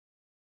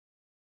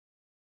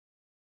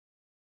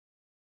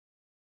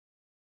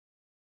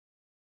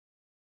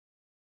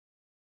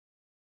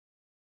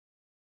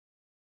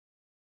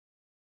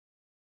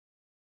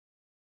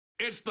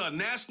It's the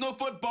National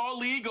Football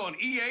League on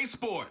EA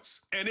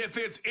Sports. And if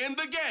it's in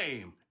the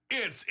game,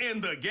 it's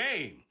in the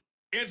game.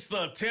 It's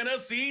the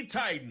Tennessee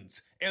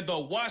Titans and the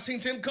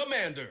Washington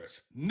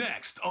Commanders.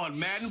 Next on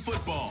Madden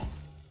Football.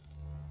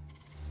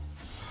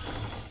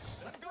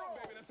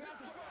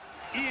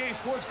 EA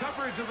Sports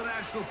coverage of the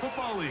National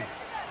Football League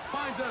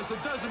finds us a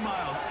dozen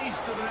miles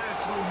east of the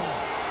National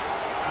Mall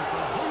at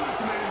the home of the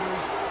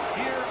Commanders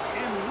here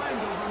in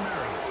Landover,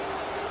 Maryland.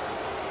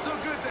 So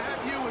good to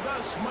have you with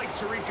us, Mike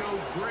Tirico,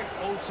 Greg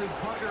Olson,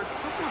 partner. A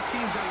couple of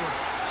teams that were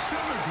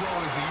cellar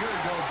dwellers a year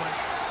ago, but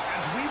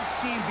as we've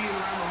seen being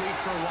around the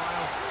league for a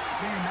while,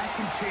 man, that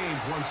can change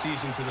one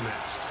season to the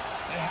next.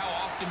 And how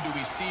often do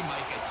we see,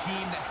 Mike, a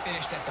team that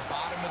finished at the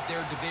bottom of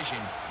their division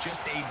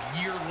just a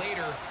year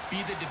later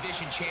be the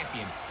division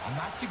champion? I'm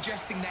not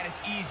suggesting that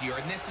it's easy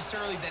or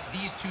necessarily that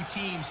these two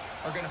teams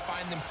are going to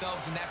find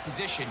themselves in that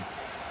position.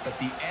 But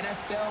the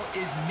NFL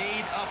is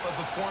made up of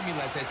a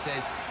formula that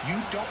says you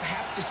don't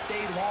have to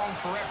stay long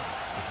forever.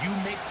 If you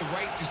make the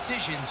right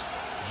decisions,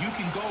 you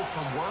can go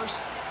from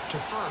worst to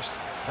first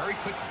very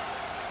quickly.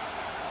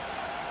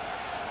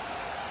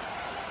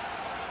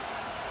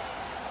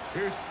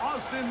 Here's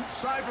Austin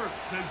Seibert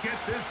to get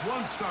this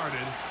one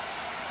started.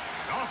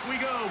 Off we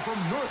go from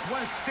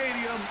Northwest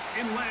Stadium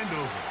in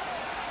Landover.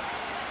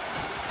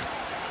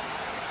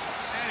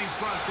 And he's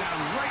brought down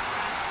right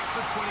at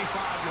the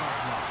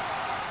 25-yard line.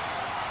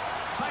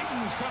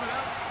 Titans coming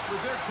up with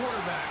their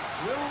quarterback,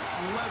 Will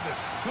Levis.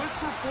 Good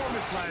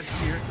performance last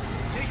year.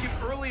 Taken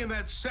early in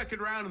that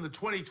second round in the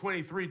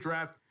 2023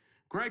 draft.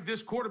 Greg,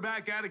 this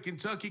quarterback out of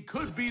Kentucky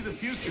could be the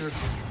future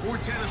for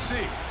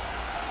Tennessee.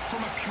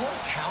 From a pure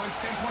talent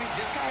standpoint,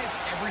 this guy has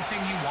everything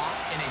you want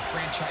in a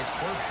franchise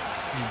quarterback.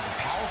 I mean, the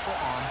powerful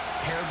arm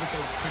paired with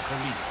a quick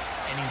release,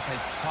 and he's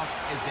as tough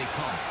as they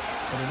come.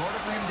 But in order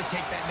for him to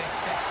take that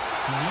next step,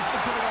 he needs to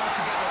put it all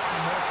together on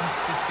a more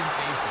consistent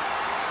basis.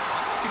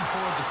 I'm looking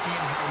forward to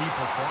seeing how he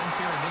performs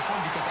here in this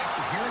one because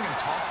after hearing him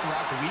talk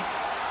throughout the week,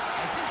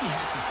 I think he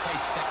has his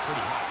sights set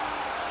pretty high.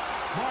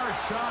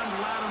 Marshawn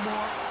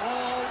Lattimore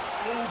all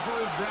over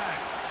that.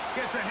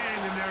 Gets a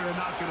hand in there to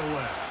knock it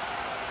away.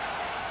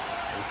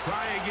 We'll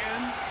try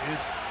again.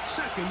 It's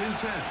 2nd and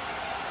 10.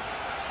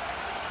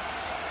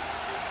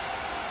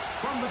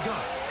 From the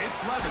gun, it's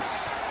Levis.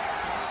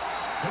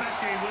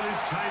 Connecting with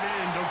his tight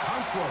end,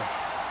 Okonkwo.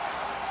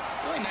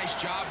 Really nice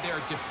job there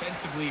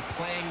defensively,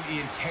 playing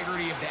the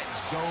integrity of that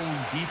zone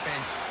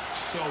defense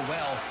so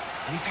well.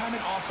 Anytime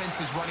an offense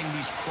is running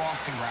these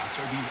crossing routes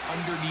or these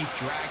underneath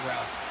drag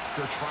routes,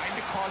 they're trying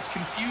to cause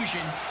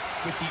confusion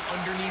with the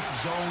underneath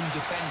zone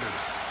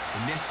defenders.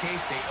 In this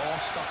case, they all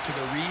stuck to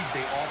their reads.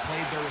 They all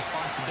played their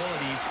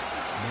responsibilities.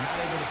 And they're not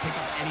able to pick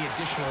up any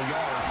additional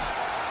yards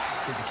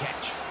after the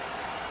catch.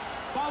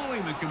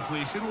 Following the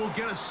completion, we'll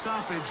get a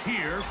stoppage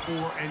here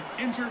for an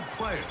injured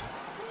player.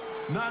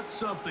 Not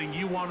something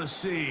you want to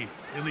see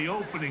in the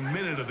opening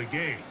minute of the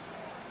game.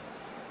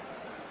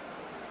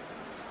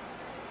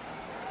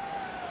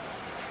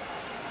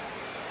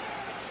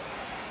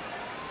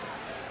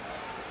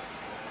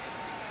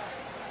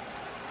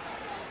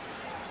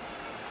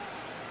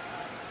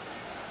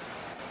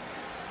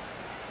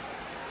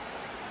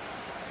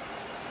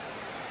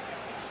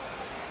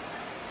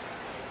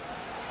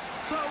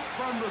 So,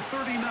 from the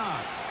 39,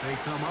 they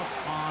come up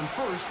on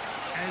 1st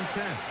and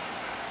 10.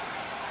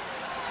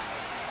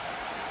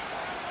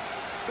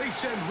 They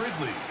send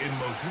Ridley in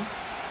motion.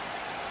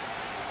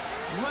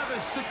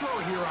 Levis to throw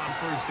here on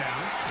 1st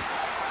down.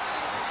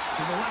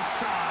 To the left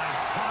side,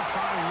 caught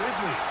by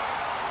Ridley.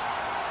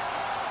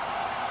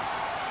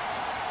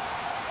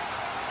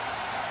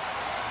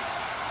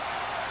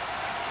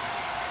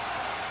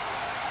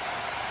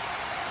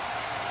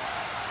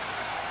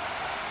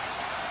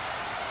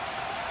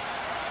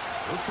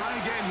 We'll try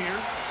again here.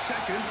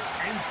 2nd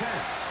and 10.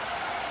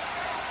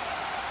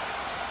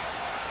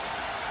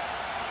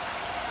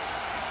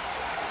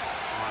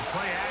 On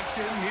play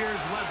action,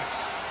 here's Levis.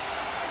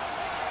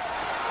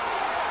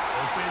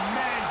 Open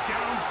man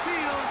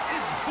downfield.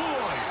 It's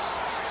Boyd.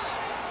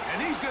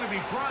 And he's going to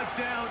be brought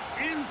down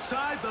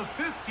inside the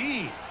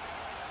 15.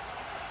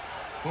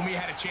 When we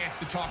had a chance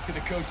to talk to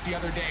the coach the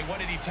other day, what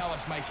did he tell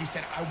us, Mike? He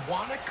said, I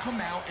want to come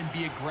out and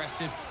be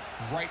aggressive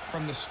right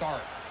from the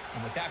start.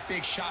 And with that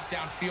big shot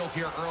downfield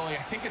here early,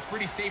 I think it's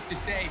pretty safe to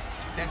say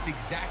that's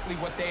exactly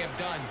what they have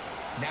done.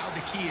 Now the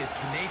key is,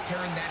 can they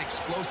turn that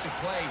explosive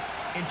play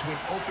into an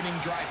opening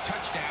drive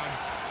touchdown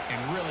and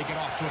really get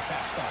off to a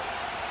fast start?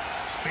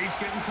 Space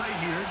getting tight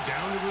here,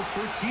 down to the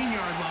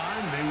 13-yard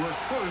line. They work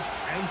 1st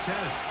and 10.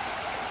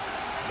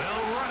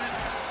 They'll run it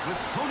with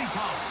Tony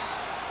Pollard.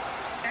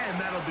 And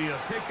that'll be a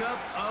pickup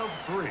of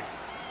 3.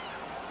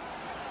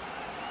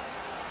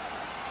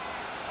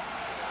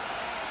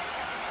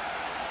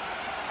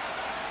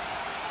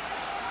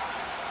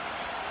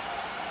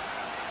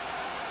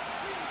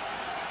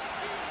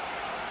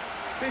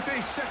 They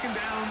face 2nd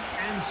down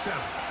and 7.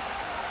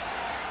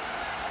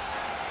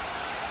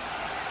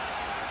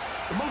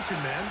 The motion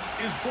man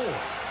is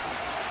Boyd.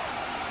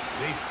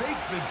 They fake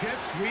the jet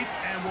sweep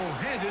and will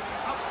hand it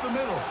up the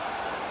middle.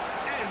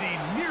 And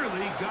he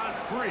nearly got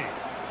free.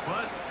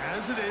 But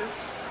as it is,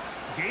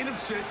 gain of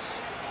 6.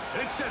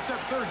 It sets up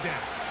third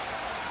down.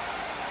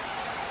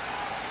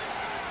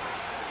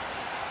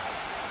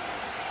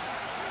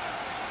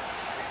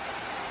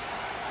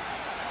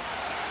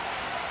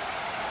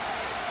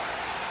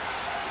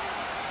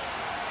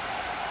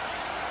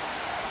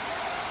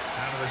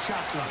 Out of the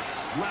shotgun,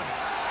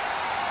 Levis.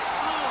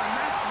 Oh, and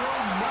that throw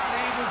not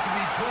able to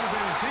be pulled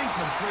in. It's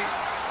incomplete.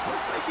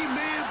 Looked like he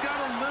may have got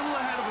a little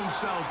ahead of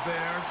himself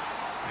there.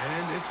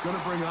 And it's going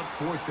to bring up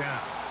fourth down.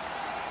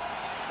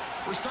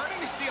 We're starting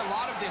to see a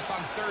lot of this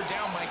on third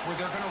down, Mike, where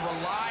they're going to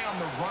rely on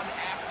the run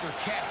after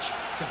catch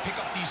to pick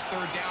up these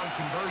third down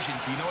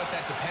conversions. You know what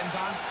that depends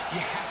on? You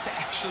have to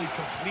actually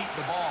complete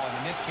the ball. And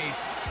in this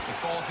case, it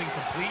falls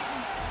incomplete,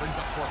 brings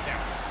up fourth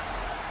down.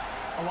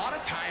 A lot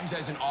of times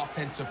as an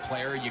offensive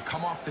player, you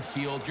come off the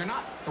field, you're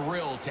not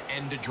thrilled to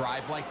end a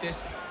drive like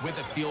this with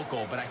a field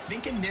goal. But I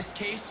think in this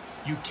case,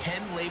 you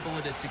can label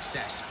it a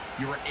success.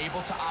 You were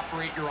able to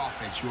operate your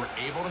offense. You were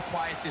able to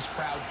quiet this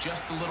crowd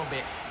just a little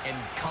bit and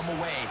come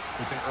away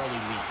with an early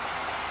lead.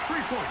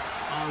 3 points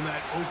on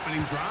that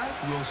opening drive.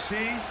 We'll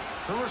see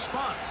the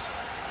response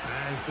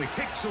as the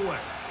kick's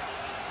away.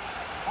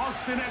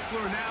 Austin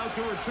Ekeler now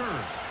to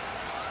return.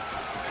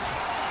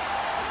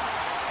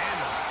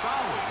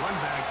 Solid run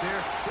back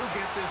there. He'll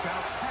get this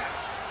out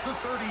past the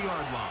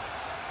 30-yard line.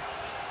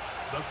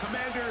 The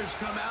Commanders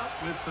come out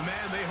with the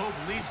man they hope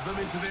leads them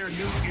into their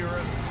new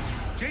era.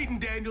 Jayden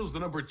Daniels, the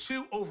number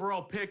 2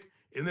 overall pick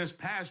in this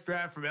past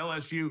draft from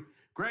LSU.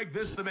 Greg,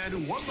 this is the man who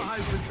won the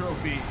Heisman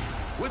Trophy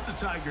with the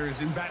Tigers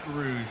in Baton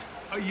Rouge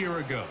a year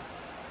ago.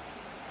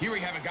 Here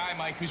we have a guy,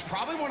 Mike, who's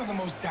probably one of the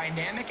most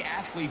dynamic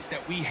athletes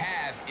that we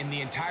have in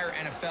the entire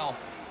NFL.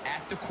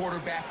 At the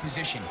quarterback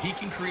position, he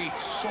can create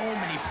so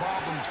many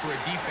problems for a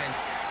defense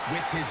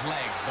with his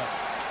legs. But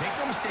make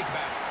no mistake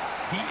about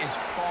it, he is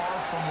far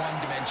from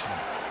one-dimensional.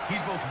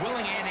 He's both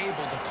willing and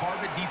able to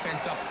carve a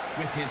defense up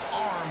with his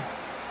arm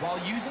while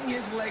using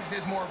his legs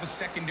as more of a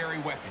secondary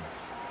weapon.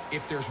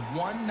 If there's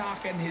one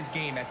knock on his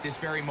game at this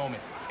very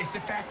moment, it's the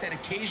fact that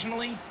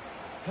occasionally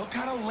he'll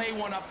kind of lay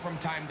one up from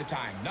time to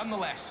time.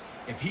 Nonetheless,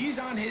 if he's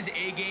on his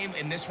A game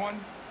in this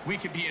one, we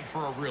could be in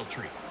for a real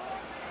treat.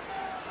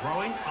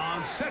 Throwing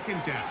on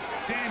second down,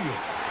 Daniel.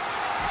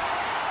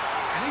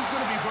 And he's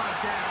going to be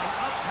brought down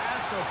up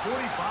past the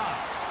 45.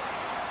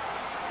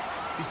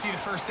 You see the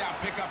first down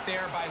pickup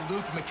there by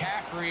Luke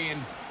McCaffrey,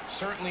 and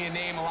certainly a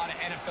name a lot of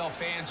NFL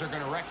fans are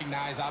going to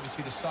recognize.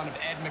 Obviously the son of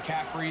Ed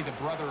McCaffrey, the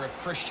brother of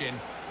Christian.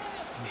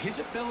 And his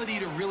ability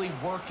to really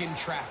work in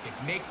traffic,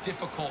 make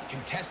difficult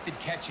contested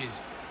catches.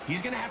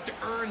 He's going to have to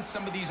earn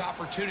some of these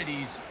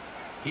opportunities.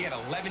 He had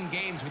 11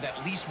 games with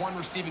at least 1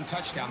 receiving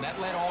touchdown. That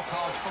led all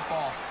college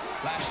football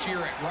last year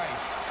at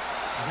Rice.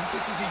 I think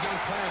this is a young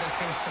player that's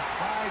going to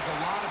surprise a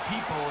lot of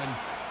people and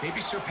maybe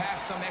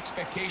surpass some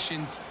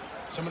expectations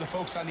some of the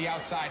folks on the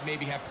outside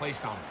maybe have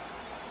placed on him.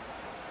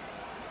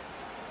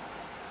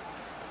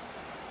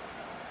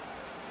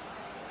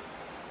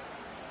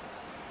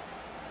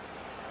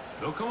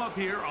 They'll come up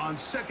here on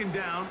second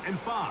down and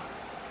 5.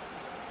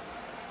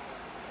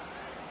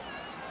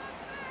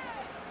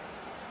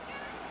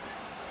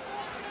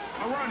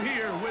 A run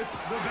here with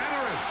the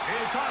veteran.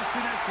 It's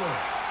Austin Ekeler.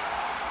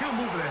 He'll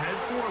move it ahead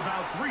for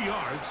about 3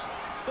 yards.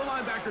 The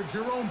linebacker,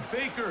 Jerome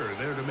Baker,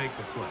 there to make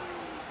the play.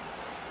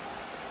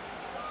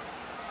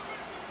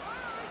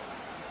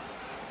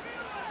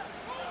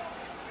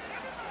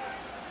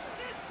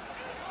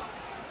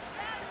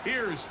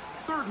 Here's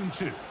 3rd and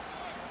 2.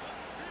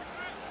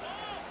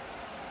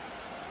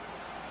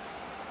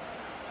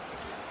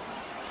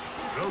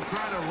 They'll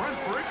try to run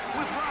for it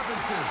with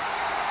Robinson.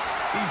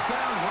 He's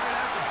down right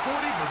at the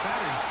 40, but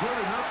that is good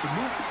enough to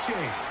move the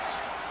chains.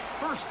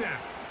 First down.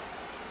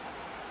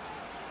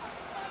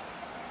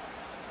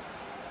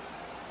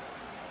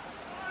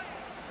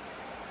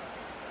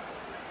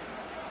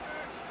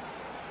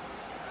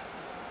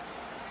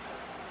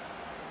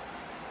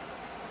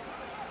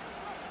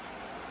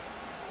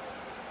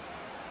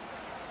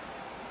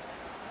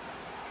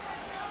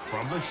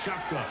 From the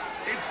shotgun,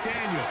 it's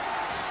Daniel.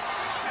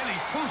 And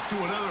he's close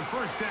to another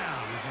first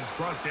down as he's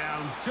brought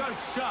down just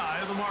shy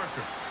of the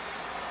marker.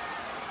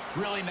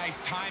 Really nice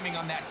timing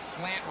on that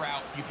slant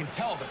route. You can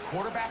tell the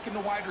quarterback and the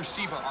wide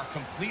receiver are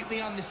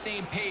completely on the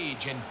same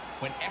page, and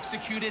when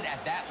executed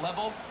at that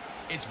level,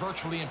 it's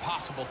virtually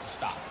impossible to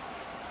stop.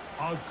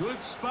 A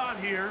good spot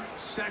here,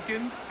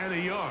 2nd and a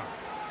yard.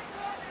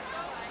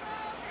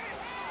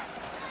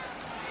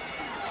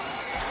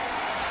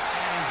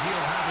 And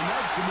he'll have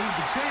enough to move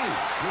the chains.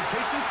 He'll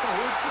take this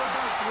forward for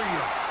about 3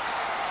 yards.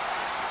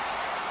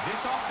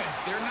 This offense,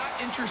 they're not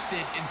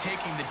interested in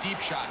taking the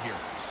deep shot here.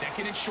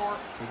 2nd and short,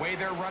 the way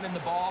they're running the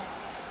ball,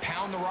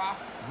 pound the rock,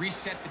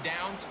 reset the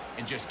downs,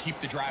 and just keep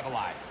the drive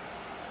alive.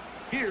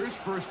 Here's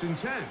 1st and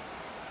 10.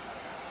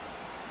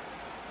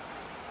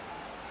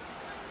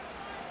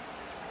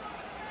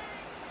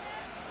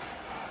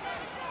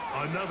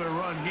 Another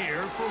run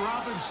here for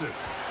Robinson.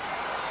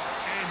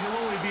 And he'll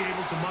only be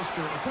able to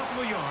muster a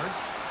couple of yards.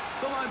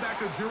 The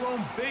linebacker,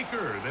 Jerome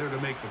Baker, there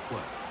to make the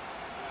play.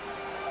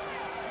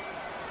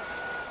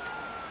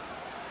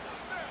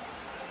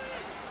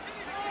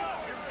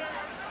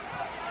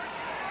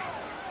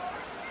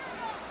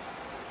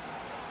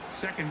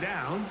 Second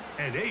down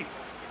and 8.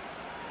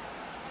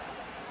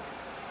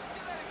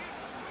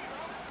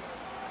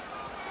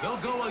 They'll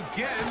go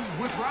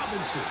again with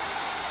Robinson.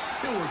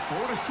 He'll work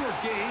forward, a short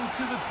gain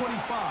to the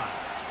 25.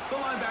 The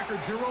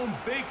linebacker, Jerome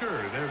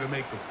Baker, there to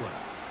make the play.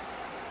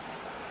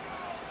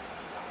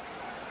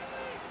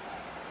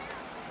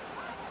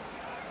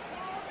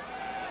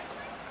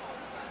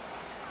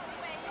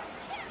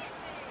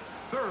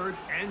 Third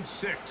and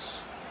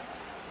 6.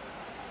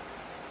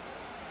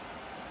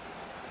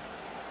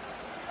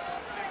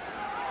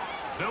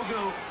 They'll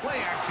go play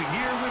action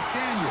here with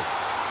Daniel.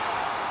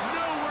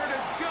 Nowhere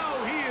to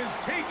go. He is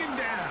taken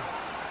down.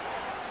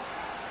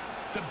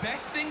 The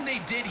best thing they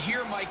did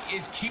here, Mike,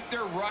 is keep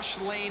their rush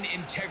lane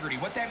integrity.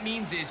 What that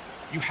means is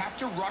you have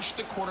to rush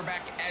the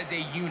quarterback as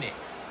a unit.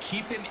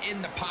 Keep him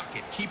in the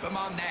pocket. Keep him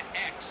on that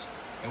X.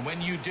 And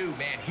when you do,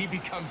 man, he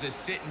becomes a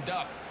sitting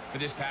duck for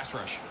this pass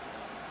rush.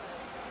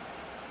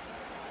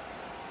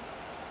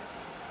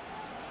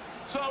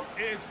 So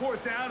it's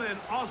fourth down, and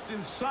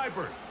Austin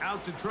Seibert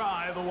out to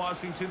try the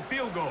Washington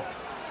field goal.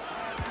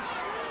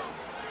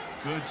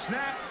 Good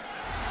snap.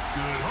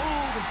 Good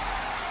hold.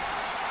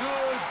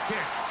 Good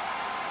kick.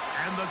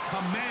 And the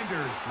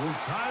Commanders will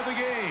tie the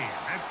game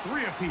at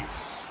 3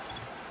 apiece.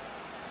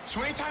 So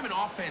anytime an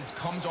offense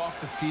comes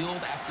off the field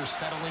after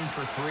settling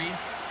for 3,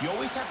 you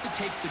always have to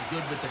take the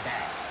good with the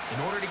bad. In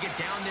order to get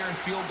down there in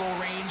field goal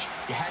range,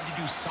 you had to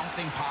do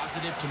something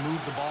positive to move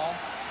the ball.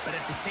 But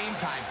at the same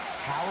time,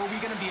 how are we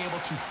going to be able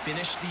to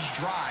finish these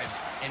drives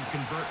and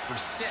convert for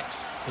 6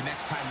 the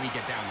next time we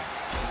get down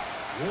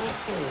there?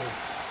 Whoa.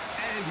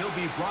 And he'll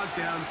be brought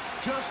down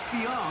just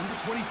beyond the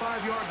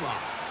 25-yard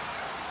line.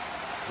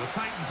 The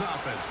Titans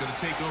offense going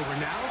to take over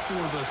now for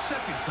the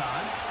second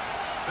time.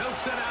 They'll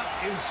set out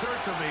in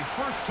search of a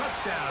first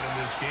touchdown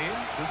in this game.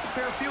 Just a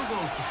pair of field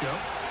goals to show.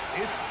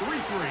 It's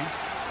 3-3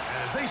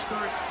 as they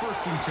start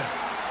first and 10.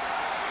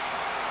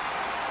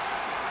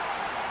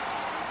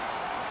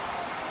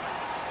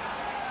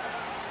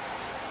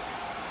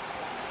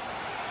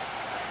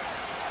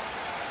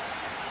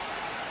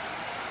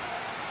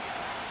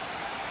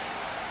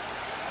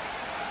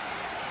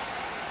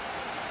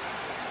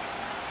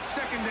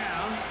 Second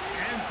down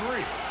and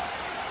 3.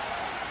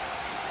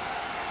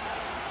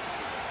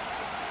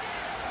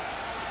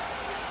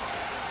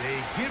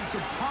 They give to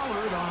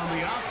Pollard on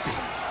the option.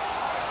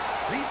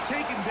 He's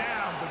taken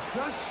down, but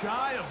just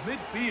shy of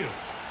midfield.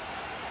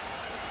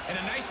 And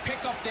a nice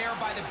pickup there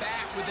by the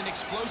back with an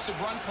explosive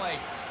run play.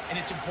 And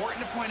it's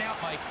important to point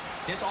out, Mike,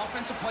 this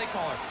offensive play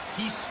caller,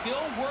 he's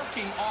still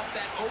working off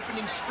that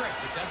opening script.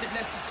 It doesn't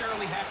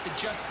necessarily have to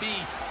just be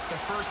the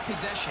first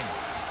possession.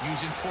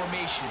 Using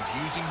formations,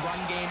 using run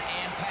game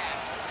and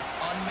pass.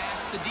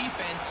 Unmask the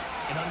defense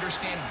and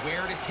understand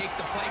where to take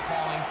the play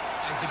calling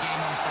as the game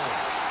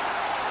unfolds.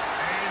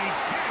 And he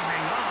can't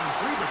hang on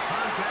through the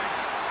contact.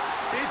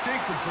 It's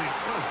incomplete.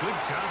 What a good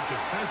job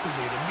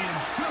defensively to meet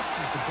him just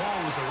as the ball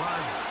was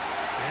arriving.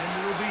 And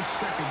it'll be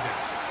second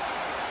down.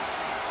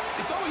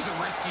 It's always a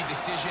risky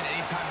decision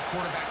anytime a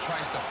quarterback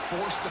tries to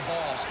force the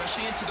ball,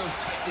 especially into those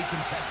tightly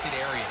contested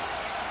areas.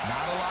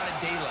 Not a lot of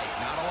daylight,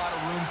 not a lot of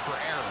room for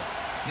error.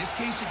 In this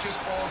case, it just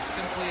falls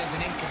simply as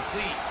an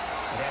incomplete.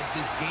 But as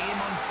this game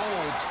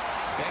unfolds,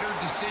 better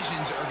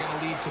decisions are going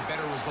to lead to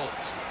better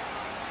results.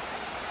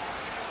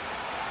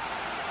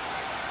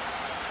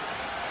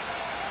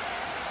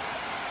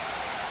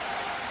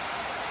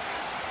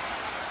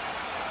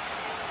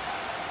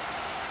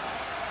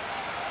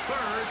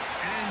 Third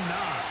and 9.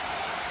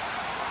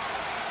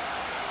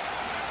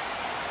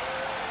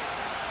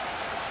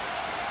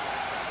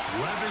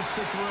 Levis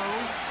to throw.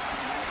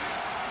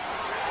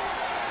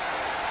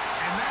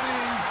 And that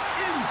is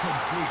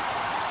incomplete.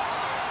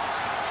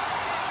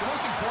 The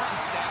most important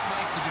stat,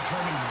 Mike, to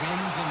determine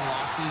wins and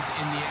losses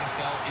in the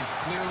NFL is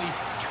clearly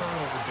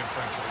turnover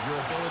differential.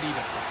 Your ability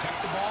to protect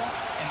the ball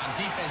and on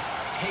defense,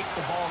 take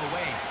the ball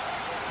away.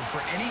 And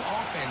for any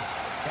offense,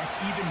 that's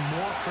even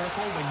more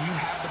critical when you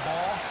have the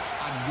ball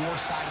on your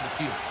side of the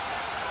field.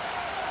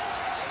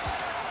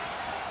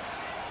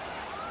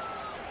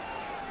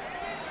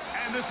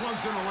 And this one's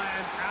going to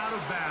land out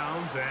of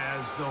bounds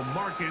as they'll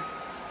mark it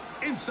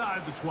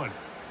inside the 20.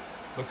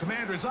 The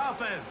Commanders'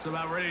 offense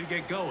about ready to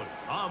get going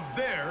on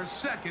their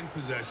second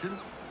possession.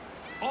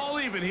 All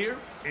even here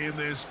in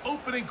this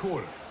opening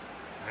quarter.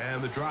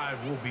 And the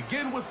drive will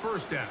begin with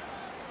first down.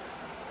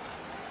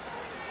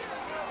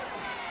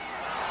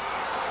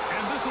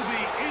 And this will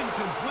be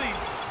incomplete,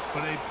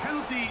 but a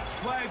penalty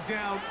flag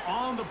down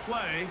on the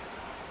play.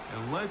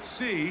 And let's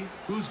see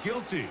who's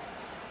guilty.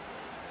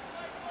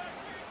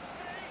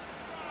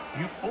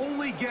 You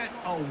only get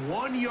a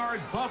 1-yard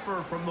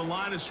buffer from the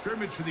line of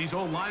scrimmage for these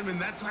old linemen.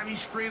 That time he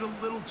strayed a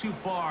little too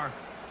far,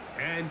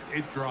 and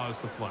it draws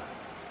the flag.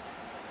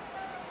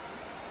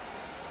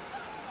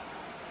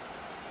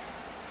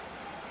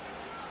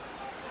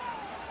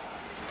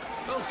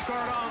 They'll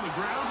start on the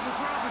ground with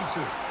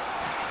Robinson.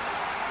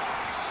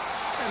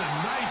 And a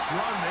nice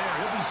run there.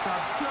 He'll be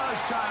stopped just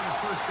shy of a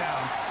first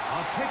down.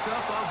 A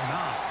pickup of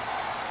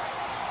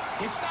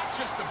 9. It's not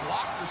just the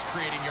blockers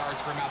creating yards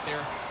for him out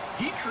there.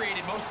 He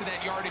created most of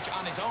that yardage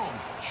on his own,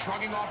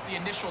 shrugging off the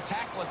initial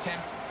tackle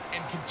attempt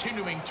and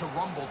continuing to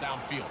rumble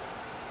downfield.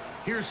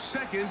 Here's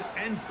 2nd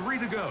and 3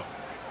 to go.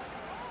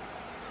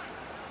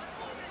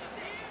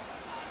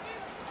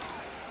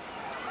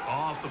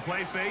 Off the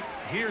play fake,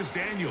 here's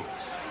Daniels.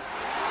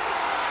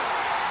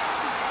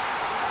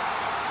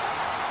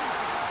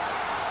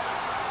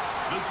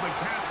 Luke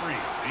McCaffrey,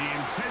 the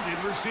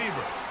intended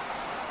receiver.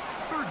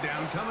 3rd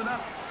down coming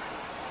up.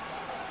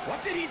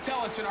 What did he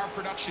tell us in our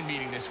production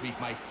meeting this week,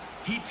 Mike?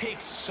 He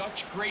takes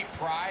such great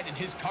pride in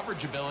his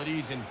coverage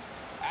abilities, and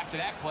after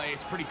that play,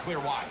 it's pretty clear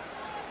why.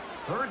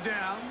 3rd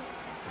down,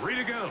 3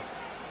 to go.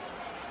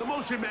 The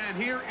motion man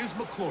here is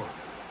McLaurin.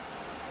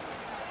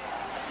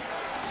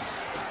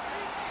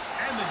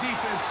 And the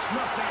defense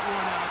snuffed that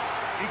one out.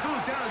 It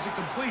goes down as a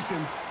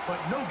completion, but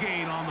no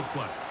gain on the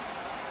play.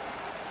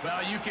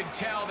 Well, you can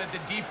tell that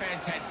the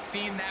defense had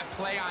seen that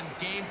play on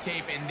game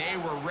tape, and they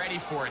were ready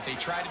for it. They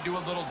tried to do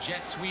a little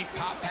jet sweep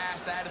pop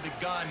pass out of the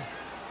gun.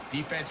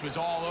 Defense was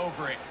all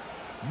over it.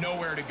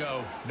 Nowhere to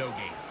go, no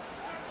gain.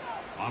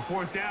 On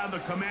 4th down, the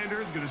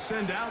Commanders going to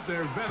send out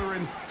their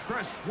veteran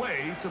Tress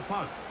Way to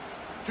punt.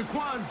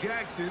 Jaquan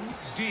Jackson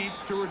deep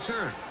to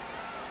return.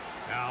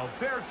 Now,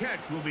 fair catch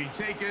will be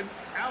taken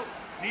out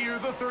near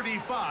the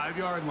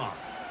 35-yard line.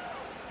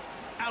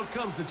 Out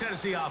comes the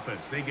Tennessee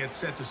offense. They get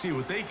set to see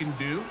what they can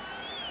do.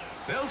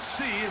 They'll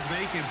see if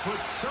they can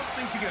put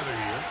something together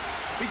here,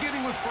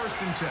 beginning with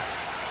 1st and 10.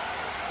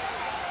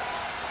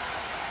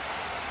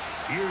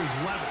 Here's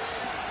Levis.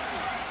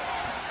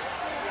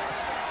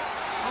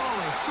 Oh,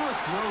 a short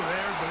throw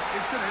there, but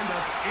it's going to end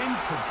up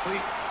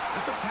incomplete.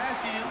 That's a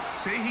pass he'll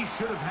say he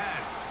should have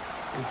had.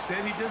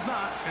 Instead, he does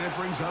not, and it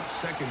brings up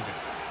 2nd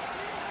down.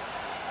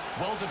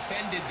 Well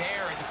defended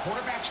there, and the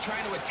quarterback's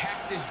trying to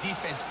attack this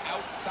defense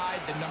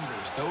outside the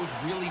numbers. Those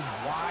really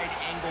wide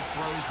angle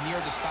throws near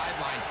the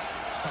sideline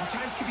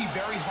sometimes can be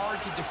very hard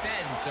to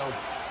defend, so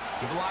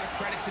give a lot of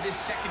credit to this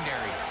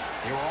secondary.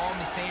 They were all on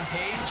the same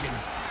page, and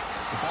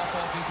the ball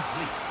falls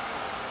incomplete.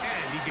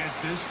 And he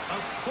gets this up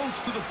close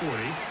to the 40.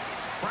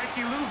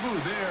 Frankie Luvu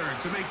there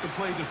to make the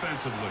play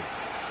defensively.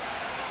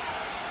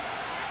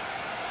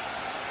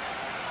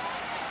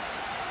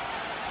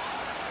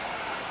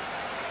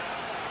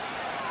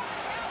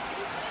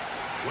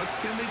 What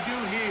can they do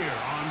here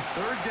on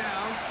 3rd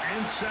down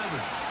and 7?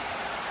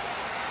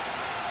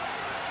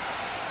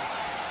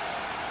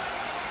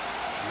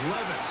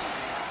 Levis.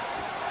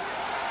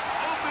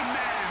 Open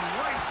man,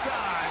 right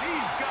side.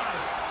 He's got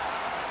it.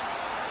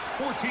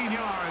 14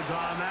 yards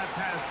on that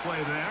pass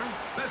play there.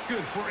 That's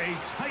good for a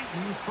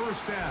Titan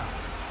 1st down.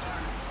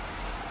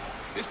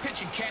 This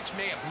pitch and catch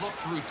may have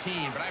looked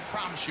routine, but I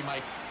promise you,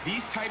 Mike,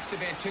 these types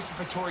of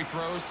anticipatory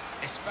throws,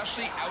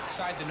 especially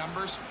outside the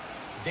numbers,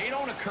 they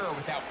don't occur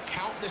without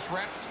countless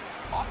reps,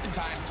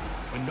 oftentimes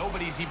when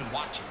nobody's even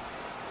watching.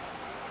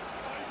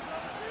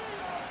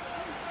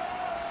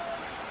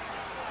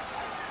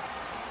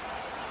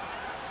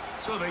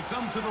 So they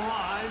come to the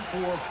line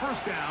for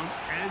 1st down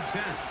and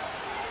 10.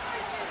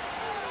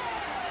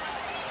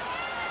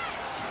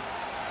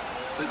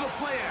 They go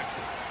play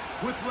action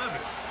with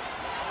Levis.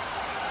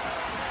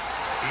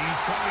 He's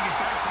trying to get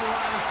back to the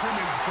line of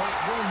scrimmage, but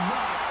will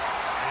not,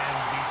 and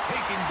be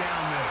taken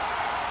down there.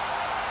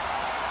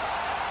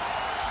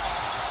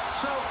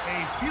 So a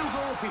field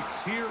goal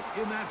apiece here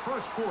in that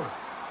 1st quarter.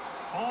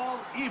 All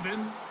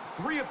even,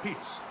 3 apiece,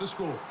 the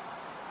score.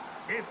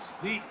 It's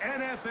the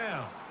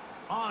NFL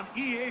on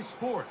EA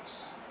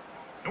Sports.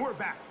 And we're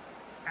back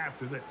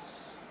after this.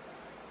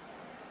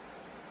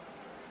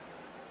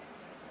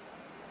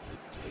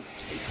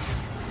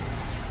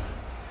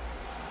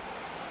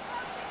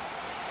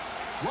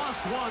 Lost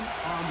one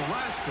on the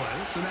last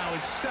play, so now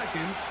it's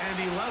 2nd and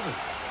 11.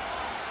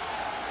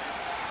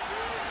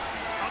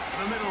 Up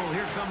the middle,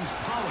 here comes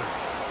Pollard.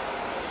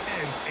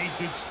 And a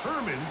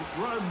determined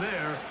run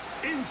there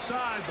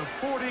inside the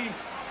 40.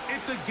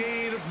 It's a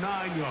gain of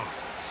 9 yards.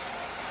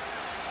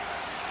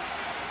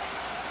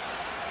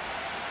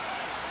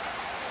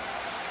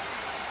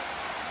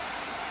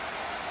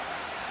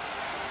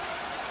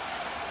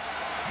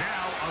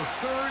 Now a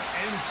 3rd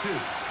and 2.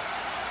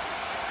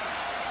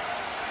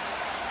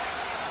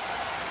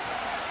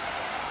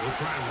 We'll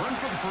try and run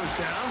for the 1st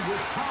down with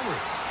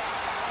Pollard.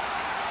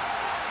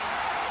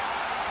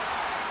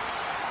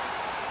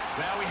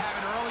 Well, we have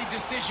an early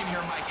decision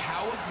here, Mike.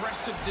 How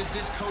aggressive does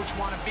this coach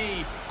want to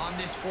be on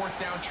this 4th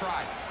down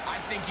try? I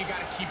think you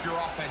got to keep your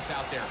offense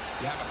out there.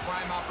 You have a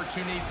prime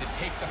opportunity to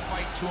take the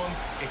fight to them,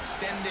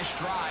 extend this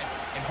drive,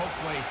 and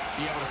hopefully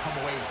be able to come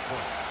away with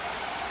points.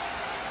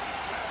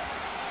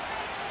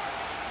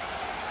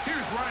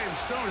 Here's Ryan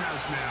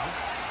Stonehouse now,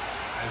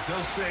 as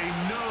they'll say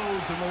no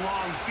to the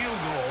long field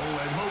goal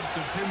and hope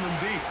to pin them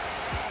deep.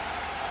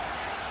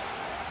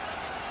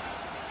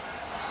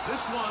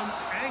 This one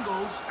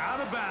angles out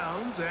of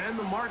bounds, and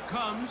the mark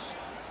comes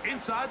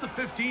inside the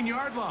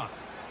 15-yard line.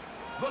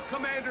 The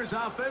Commanders'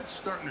 offense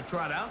starting to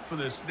trot out for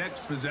this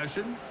next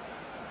possession.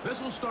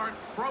 This will start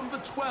from the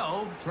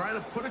 12, trying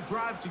to put a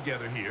drive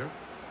together here.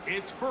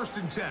 It's 1st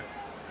and 10.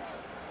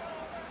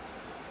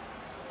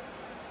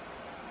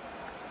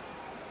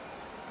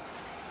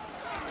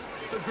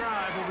 The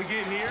drive will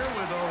begin here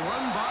with a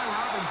run by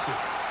Robinson.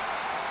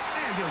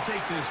 And he'll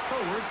take this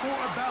forward for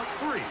about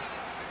 3.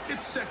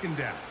 It's second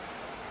down.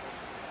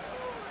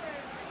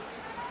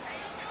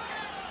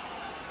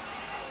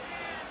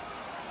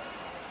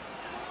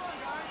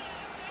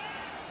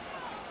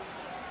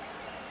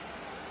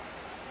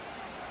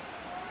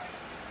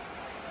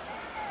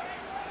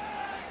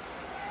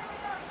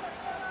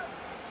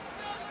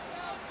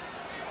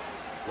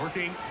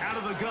 Working out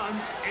of the gun,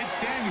 it's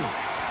Daniels.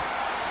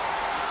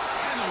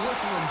 And they'll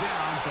whistle him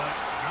down, but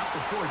not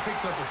before he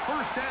picks up a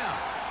first down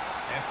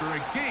after a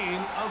gain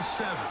of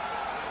 7.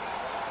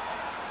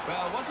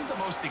 Well, it wasn't the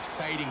most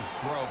exciting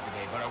throw of the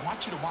day, but I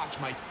want you to watch,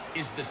 Mike,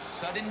 is the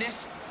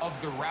suddenness of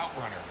the route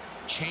runner.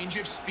 Change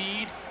of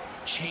speed,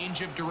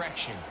 change of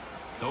direction.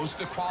 Those are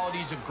the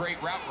qualities of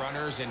great route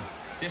runners, and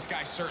this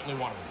guy's certainly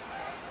one of them.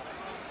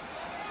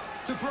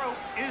 To throw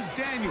is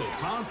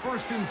Daniels on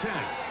 1st and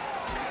 10.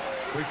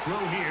 Quick throw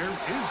here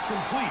is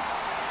complete.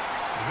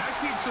 And that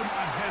keeps him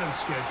ahead of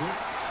schedule.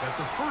 That's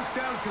a first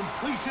down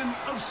completion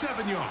of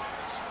 7 yards.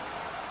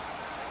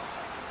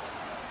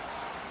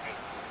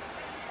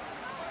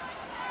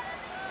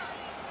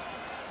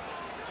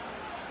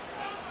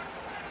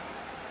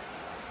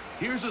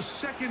 Here's a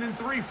 2nd and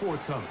 3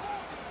 forthcoming.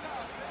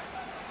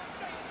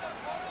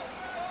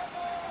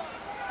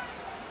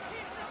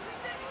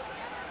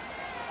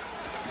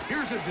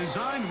 Here's a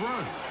designed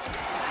run.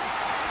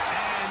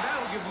 And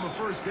that'll give him a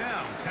first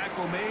down.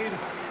 Tackle made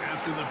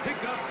after the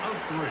pickup of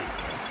 3.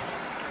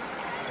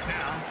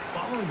 Now,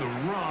 following the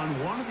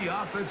run, one of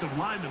the offensive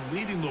linemen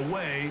leading the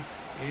way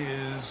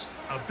is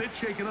a bit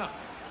shaken up.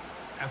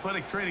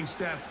 Athletic training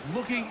staff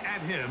looking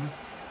at him,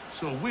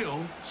 so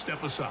we'll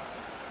step aside.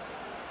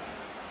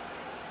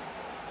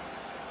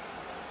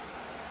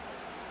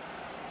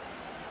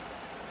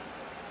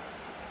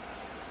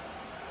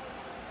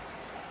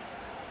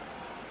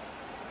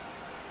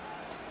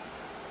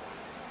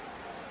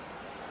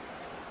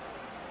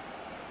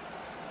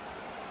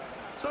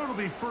 So it'll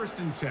be 1st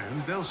and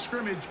 10. They'll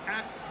scrimmage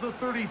at the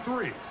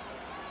 33.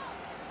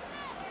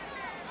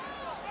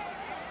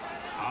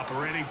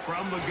 Operating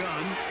from the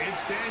gun,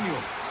 it's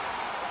Daniels.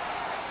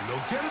 And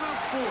they'll get about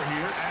 4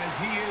 here as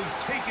he is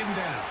taken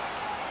down.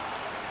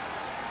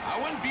 I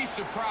wouldn't be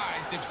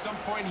surprised if some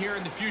point here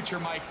in the future,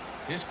 Mike,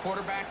 this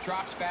quarterback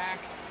drops back.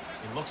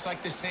 It looks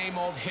like the same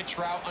old hitch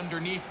route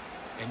underneath,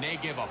 and they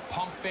give a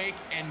pump fake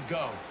and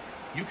go.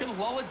 You can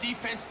lull a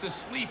defense to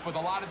sleep with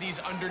a lot of these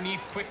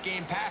underneath quick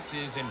game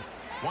passes, and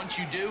once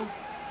you do,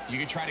 you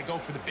can try to go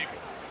for the big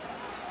one.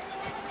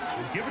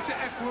 We'll give it to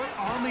Eckler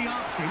on the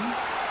option.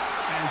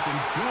 And some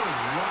good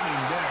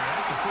running there.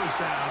 That's a first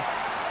down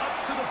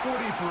up to the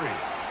 43.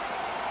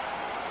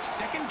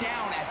 Second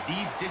down at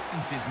these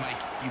distances, Mike,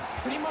 you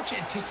pretty much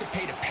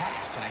anticipate a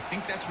pass, and I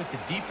think that's what the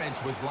defense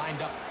was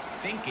lined up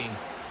thinking.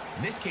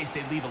 In this case,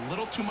 they leave a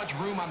little too much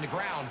room on the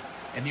ground,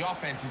 and the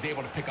offense is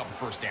able to pick up a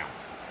first down.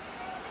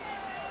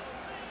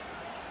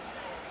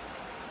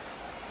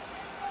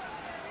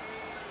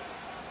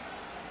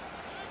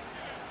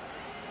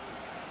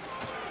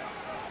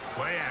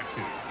 Play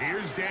action.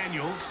 Here's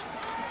Daniels.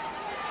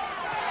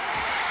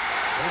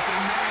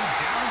 Open man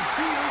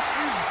downfield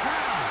is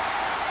Brown.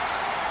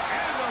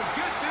 And they'll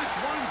get this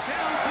one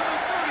down to the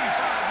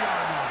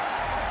 35-yard line.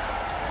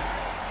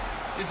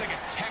 This is like a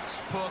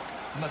textbook,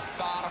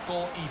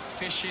 methodical,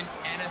 efficient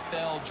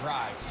NFL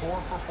drive.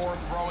 4 for 4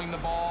 throwing the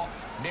ball,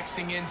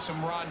 mixing in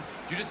some run.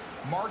 You're just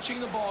marching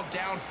the ball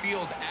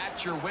downfield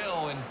at your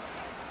will, and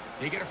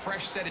they get a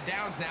fresh set of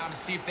downs now to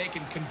see if they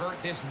can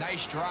convert this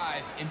nice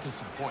drive into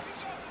some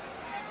points.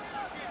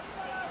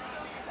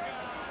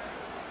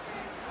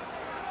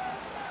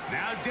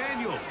 Now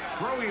Daniels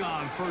throwing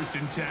on 1st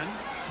and 10.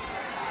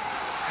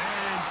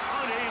 And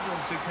unable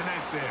to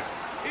connect there.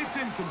 It's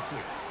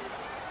incomplete.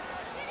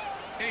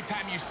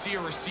 Anytime you see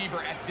a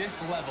receiver at this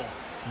level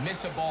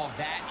miss a ball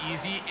that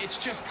easy, it's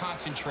just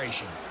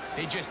concentration.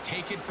 They just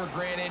take it for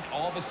granted.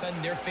 All of a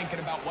sudden, they're thinking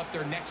about what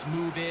their next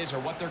move is or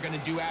what they're going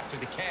to do after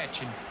the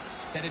catch. And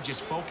instead of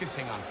just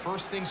focusing on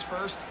first things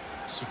first,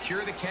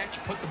 secure the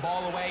catch, put the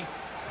ball away,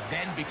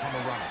 then become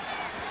a runner.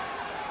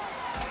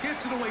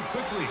 Gets it away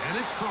quickly, and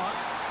it's caught.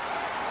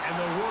 And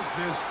they'll work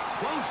this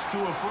close to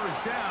a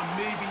first down,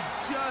 maybe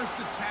just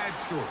a tad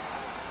short.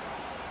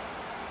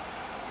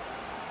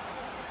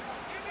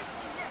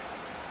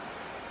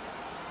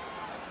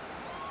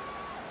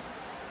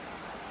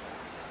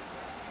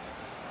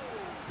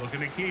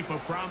 Looking to keep a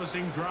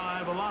promising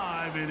drive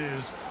alive. It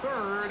is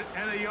 3rd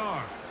and a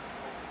yard.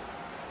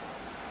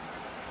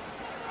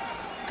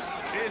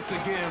 It's a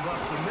give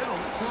up the middle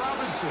to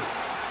Robinson.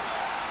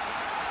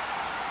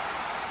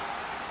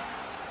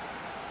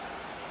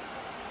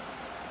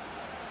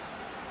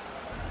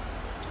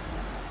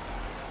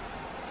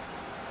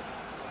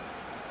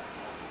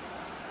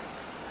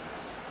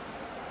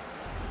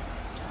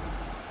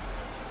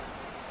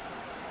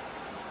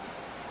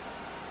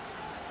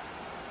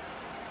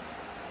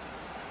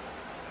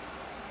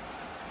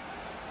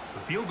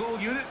 Field goal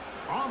unit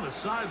on the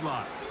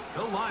sideline.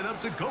 They'll line up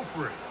to go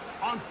for it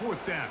on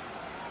 4th down.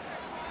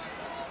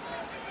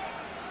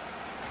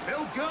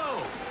 They'll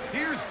go.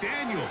 Here's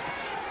Daniels.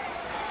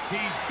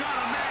 He's got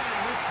a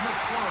man. It's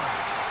McLaurin.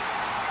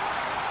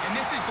 And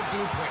this is the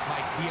blueprint,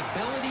 Mike. The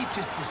ability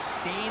to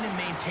sustain and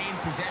maintain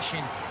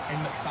possession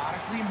and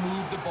methodically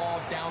move the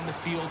ball down the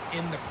field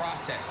in the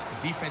process.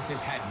 The defense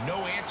has had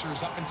no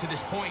answers up until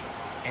this point,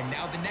 and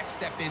now the next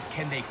step is,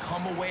 can they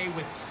come away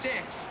with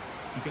 6?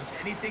 Because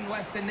anything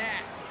less than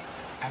that,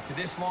 after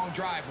this long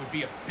drive, would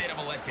be a bit of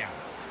a letdown.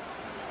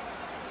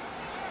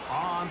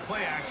 On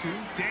play action,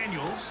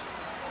 Daniels.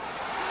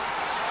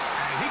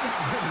 And he got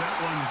rid of that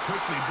one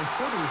quickly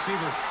before the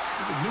receiver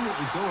even knew what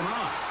was going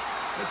on.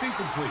 That's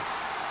incomplete.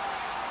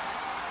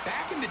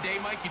 Back in the day,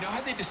 Mike, you know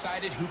how they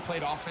decided who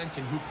played offense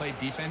and who played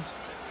defense?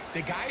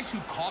 The guys who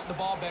caught the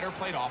ball better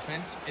played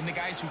offense, and the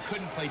guys who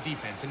couldn't play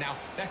defense. And now,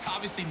 that's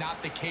obviously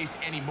not the case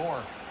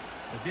anymore.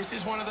 But this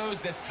is one of those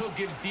that still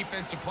gives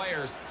defensive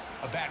players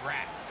a bad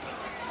rap.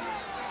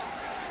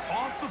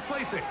 Off the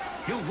play fake,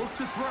 he'll look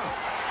to throw.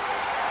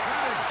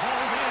 That is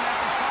hauled in at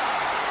the 5.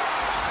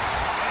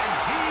 And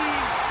he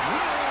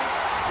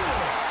will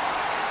score.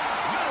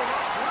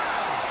 Noah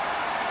Brown.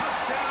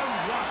 Touchdown,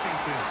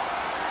 Washington.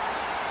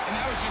 And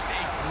that was just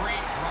a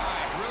great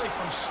drive. Really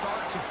from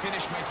start to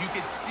finish, Mike, you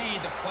could see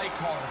the play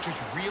caller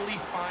just really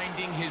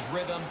finding his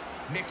rhythm.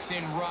 Mix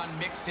in run,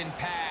 mix in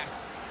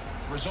pass.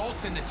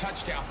 Results in the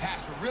touchdown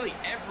pass, but really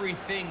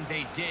everything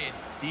they did,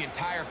 the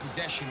entire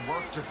possession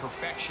worked to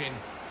perfection.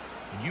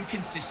 When you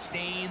can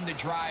sustain the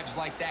drives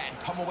like that and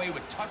come away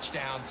with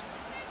touchdowns,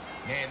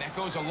 man, that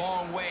goes a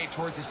long way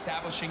towards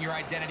establishing your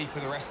identity for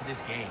the rest of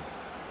this game.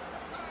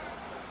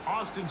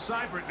 Austin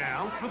Seibert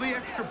now for the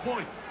extra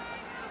point.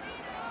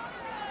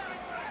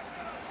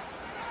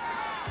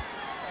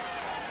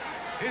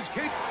 His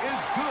kick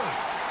is good.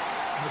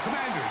 And the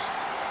Commanders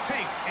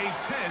take a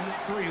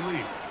 10-3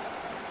 lead.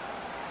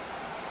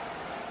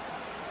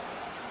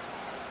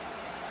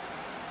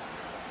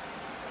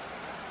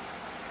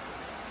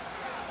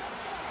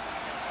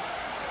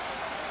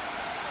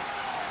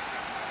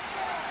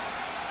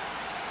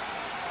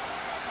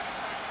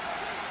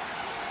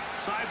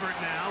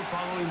 Seibert now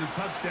following the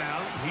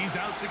touchdown. He's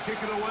out to kick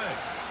it away.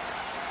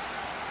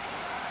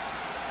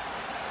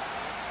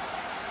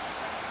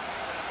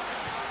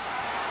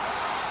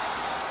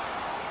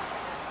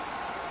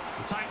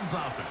 The Titans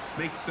offense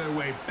makes their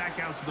way back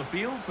out to the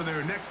field for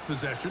their next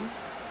possession.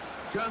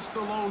 Just the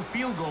lone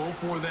field goal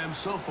for them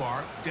so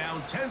far,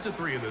 down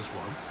 10-3 in this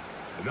one.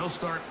 And they'll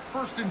start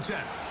 1st and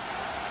 10.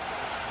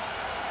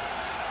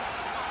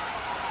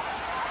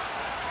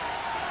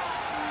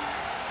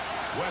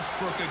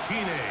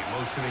 Westbrook-Akine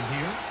motioning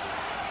here.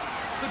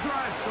 The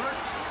drive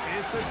starts.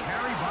 It's a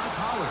carry by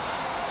Pollard.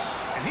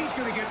 And he's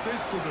going to get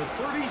this to the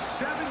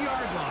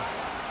 37-yard line.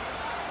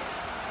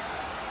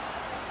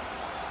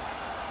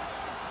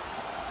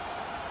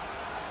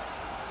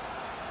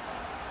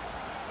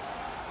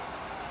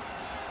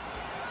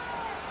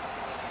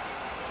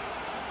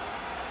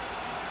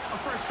 A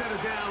fresh set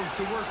of downs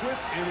to work with.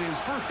 It is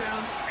 1st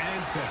down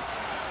and 10.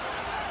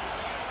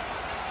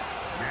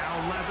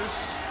 Now Levis.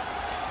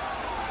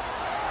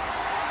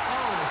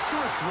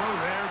 Short throw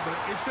there, but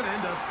it's going to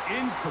end up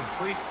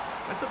incomplete.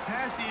 That's a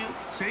pass he'd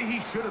say he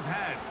should have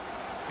had.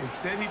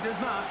 Instead, he does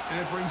not, and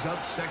it brings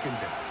up 2nd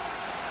down.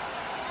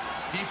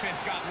 Defense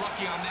got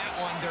lucky on that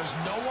one. There's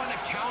no one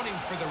accounting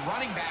for the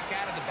running back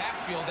out of the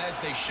backfield as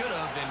they should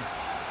have, and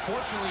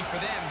fortunately for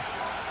them,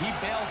 he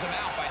bails them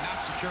out by not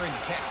securing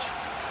the catch.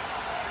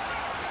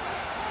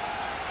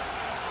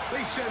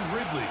 They send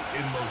Ridley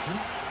in motion.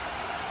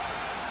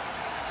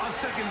 A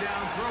 2nd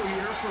down throw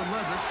here for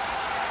Levis.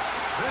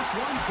 This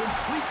one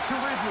complete to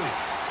Ridley.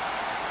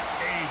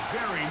 A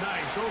very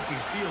nice open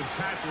field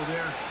tackle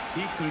there.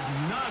 He could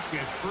not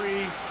get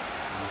free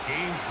and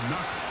gains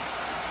nothing.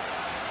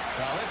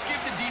 Well, let's give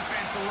the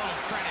defense a little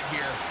credit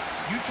here.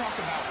 You talk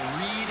about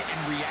read and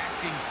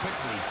reacting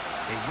quickly.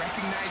 They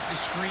recognize the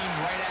screen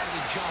right out of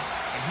the jump,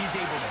 and he's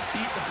able to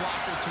beat the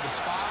blocker to the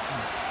spot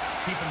and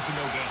keep him to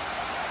no gain.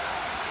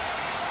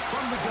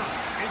 From the gun,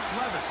 it's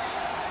Levis.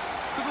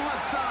 To the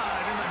left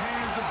side in the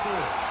hands of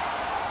Bull.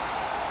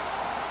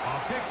 A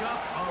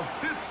pickup of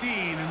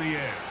 15 in the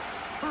air.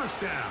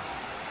 1st down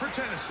for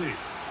Tennessee.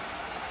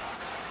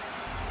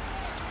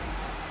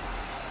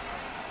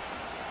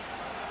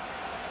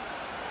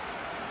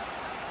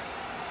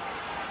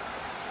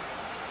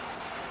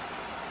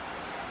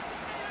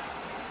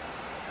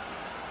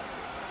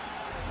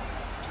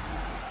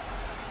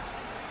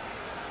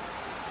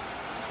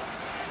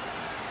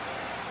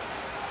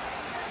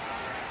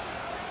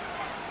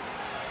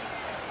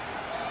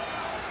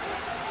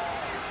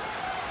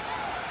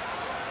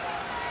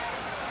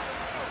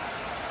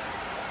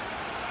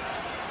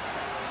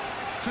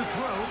 To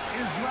throw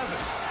is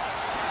Levis.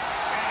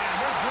 And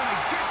they're going to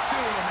get to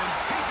him and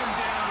take him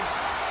down,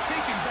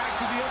 take him back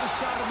to the other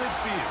side of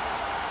midfield.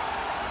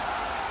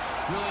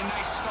 Really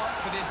nice start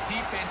for this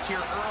defense here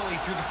early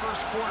through the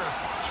 1st quarter.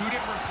 2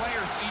 different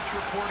players each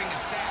recording a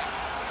sack.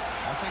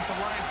 Offensive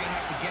line's going to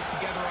have to get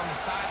together on the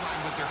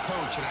sideline with their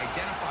coach and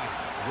identify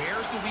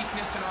where's the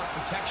weakness in our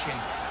protection.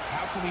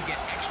 How can we get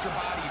extra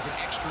bodies and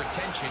extra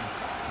attention?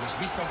 Because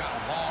we still got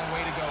a long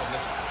way to go in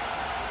this one.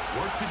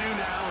 Work to do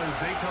now as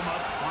they come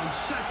up on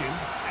 2nd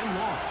and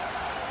long.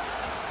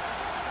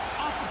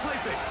 Off the play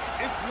fake,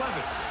 it's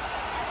Levis.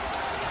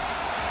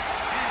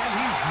 And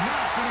he's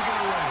not going to get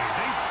away.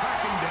 They track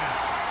him down.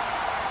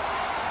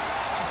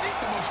 I think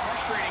the most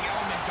frustrating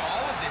element to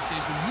all of this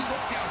is when you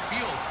look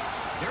downfield,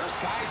 there's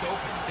guys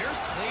open. There's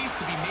plays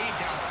to be made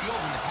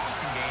downfield in the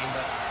passing game,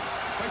 but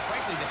quite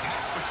frankly, the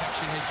pass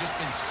protection has just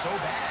been so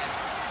bad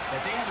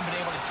that they haven't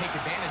been able to take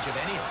advantage of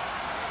any of it.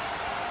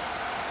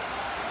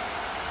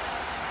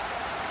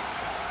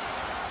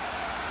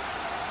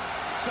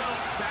 So,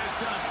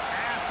 backed up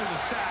after the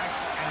sack,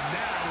 and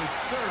now it's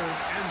 3rd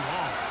and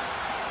long.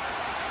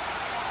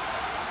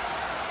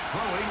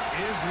 Throwing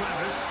is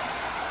Levis.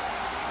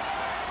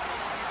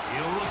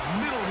 He'll look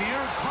middle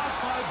here, caught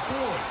by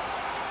Boyd.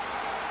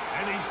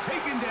 And he's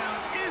taken down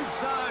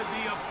inside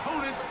the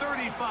opponent's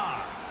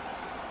 35.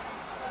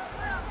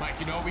 Mike,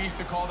 you know what we used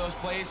to call those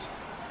plays?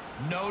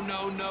 No,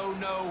 no, no,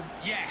 no,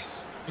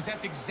 yes. Because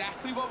that's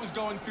exactly what was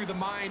going through the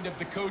mind of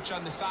the coach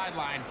on the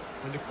sideline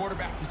when the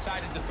quarterback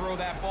decided to throw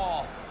that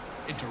ball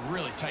into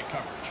really tight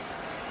coverage.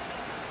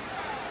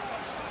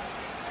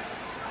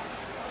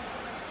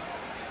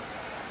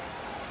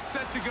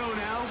 Set to go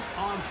now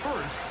on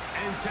 1st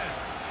and 10.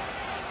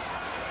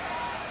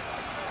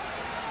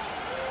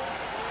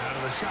 Out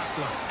of the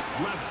shotgun,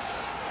 Levis.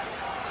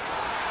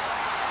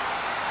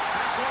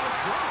 That ball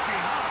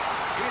broken up.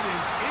 It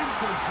is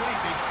incomplete.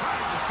 They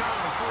tried the shot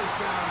on the 1st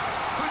down,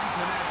 couldn't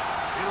connect.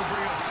 It'll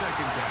bring up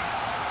 2nd down.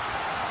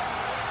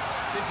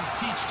 This is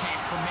teach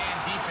tape for man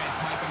defense,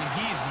 Mike. I mean,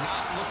 he's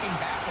not looking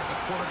back at the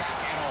quarterback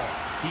at all.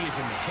 He is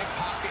in the hip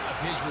pocket of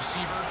his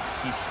receiver.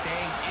 He's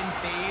staying in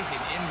phase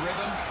and in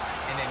rhythm.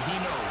 And then he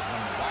knows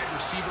when the wide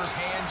receiver's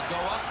hands go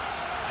up,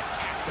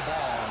 attack the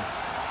ball. And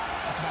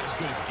that's about as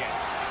good as it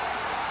gets.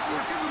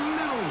 Work in the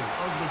middle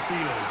of the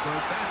field, but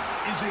that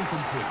is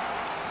incomplete.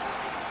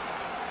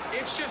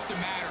 It's just a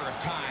matter of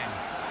time.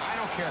 I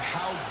don't care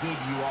how good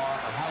you are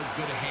or how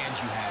good a hand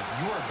you have,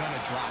 you are going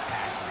to drop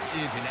passes.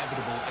 It is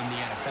inevitable in the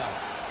NFL.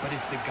 But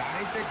it's the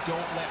guys that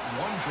don't let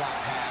one drop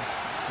pass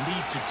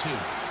lead to 2.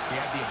 They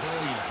have the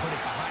ability to put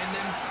it behind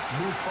them,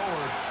 move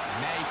forward, and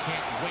now you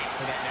can't wait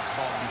for that next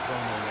ball to be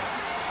thrown their way.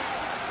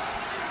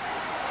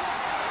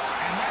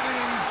 And that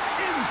is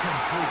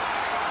incomplete.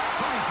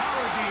 Tony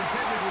Pollard, the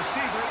intended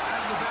receiver,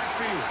 out of the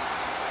backfield.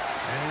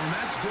 And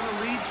that's going to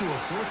lead to a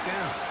 4th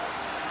down.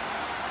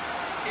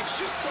 It's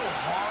just so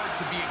hard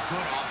to be a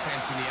good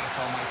offense in the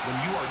NFL, Mike, when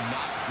you are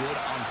not good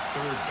on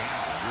 3rd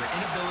down. Your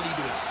inability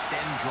to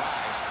extend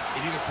drives,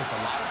 it either puts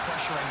a lot of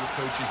pressure on your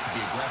coaches to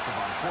be aggressive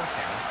on 4th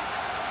down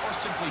or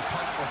simply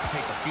punt or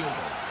take a field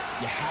goal.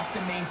 You have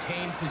to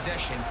maintain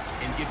possession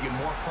and give you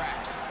more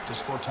cracks to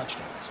score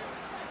touchdowns.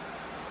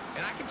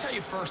 And I can tell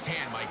you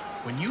firsthand, Mike,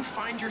 when you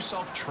find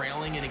yourself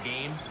trailing in a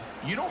game,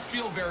 you don't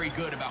feel very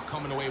good about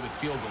coming away with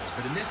field goals.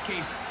 But in this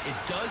case, it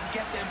does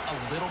get them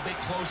a little bit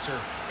closer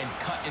and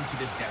cut into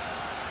this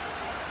deficit.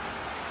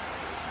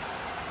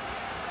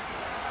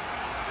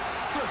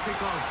 The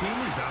kickoff team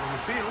is out on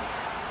the field.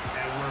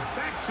 And we're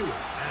back to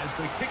it as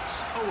the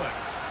kick's away.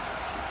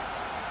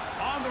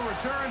 On the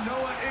return,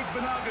 Noah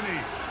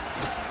Igbenogany.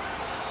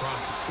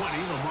 Across the 20,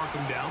 they'll mark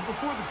him down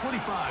before the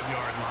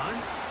 25-yard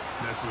line.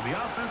 That's where the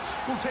offense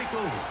will take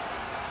over.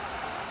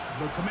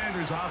 The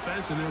Commanders'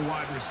 offense and their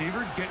wide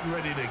receiver getting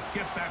ready to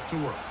get back to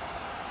work.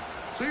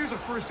 So here's a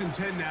 1st and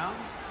 10 now.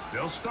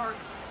 They'll start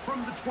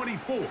from the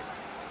 24.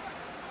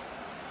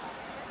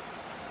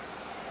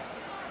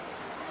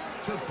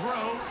 To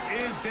throw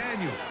is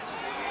Daniels.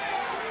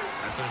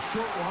 That's a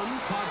short one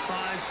caught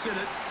by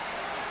Sinnott.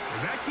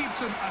 And that keeps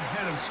him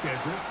ahead of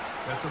schedule.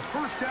 That's a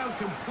 1st down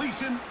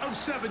completion of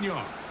 7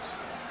 yards.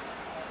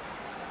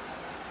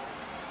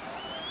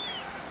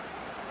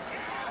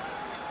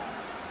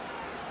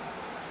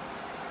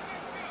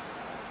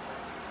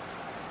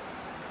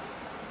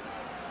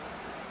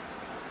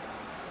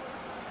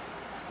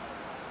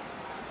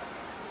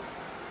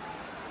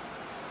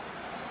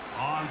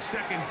 On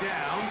 2nd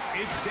down,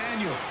 it's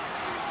Daniels.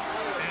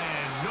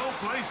 And no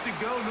place to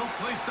go, no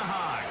place to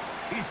hide.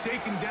 He's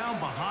taken down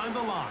behind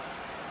the line.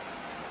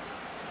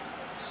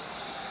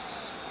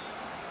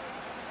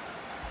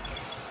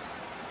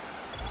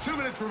 Two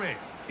minutes remain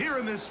here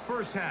in this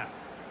 1st half.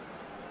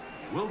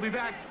 We'll be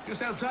back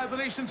just outside the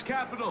nation's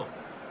capital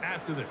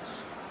after this.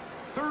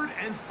 3rd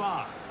and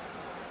 5.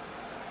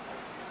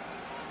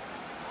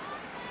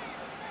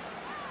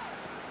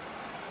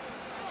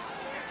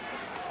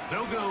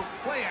 They'll go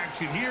play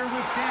action here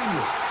with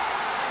Daniel.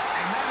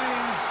 And that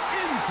is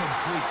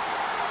incomplete.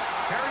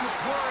 Terry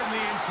McLaurin, the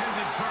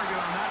intended target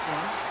on that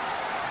one.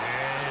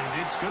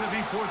 And it's going to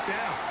be 4th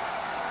down.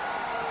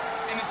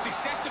 And the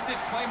success of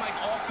this play, Mike,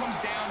 all comes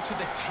down to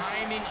the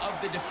timing of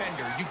the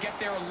defender. You get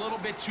there a little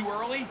bit too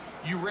early,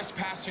 you risk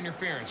pass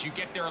interference. You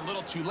get there a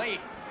little too late,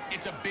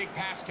 it's a big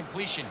pass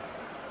completion.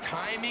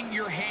 Timing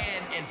your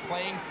hand and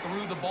playing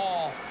through the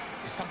ball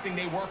is something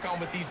they work on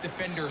with these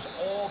defenders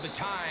all the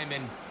time,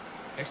 and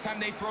next time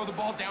they throw the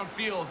ball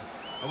downfield,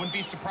 I wouldn't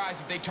be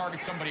surprised if they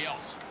target somebody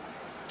else.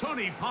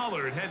 Tony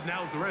Pollard heading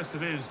out with the rest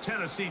of his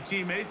Tennessee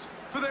teammates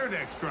for their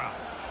next drive.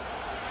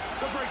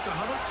 They'll break the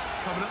huddle,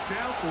 coming up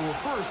now for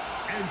 1st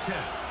and 10.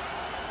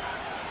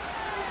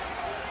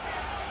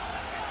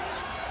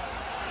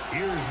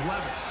 Here's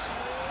Levis.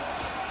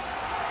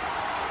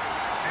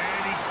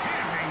 And he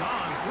can't hang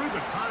on through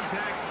the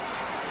contact.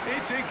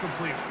 It's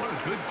incomplete. What a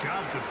good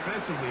job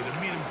defensively to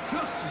meet him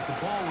just as the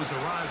ball was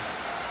arriving.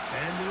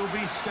 And it'll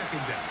be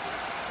 2nd down.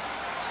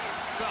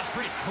 Well, it's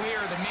pretty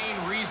clear the main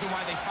reason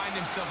why they find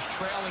themselves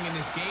trailing in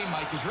this game,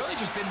 Mike, has really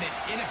just been the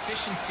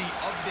inefficiency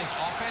of this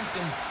offense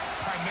and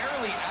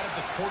primarily out of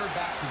the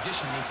quarterback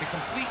position. I mean, to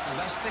complete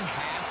less than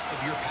half of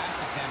your pass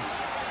attempts,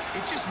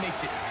 it just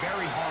makes it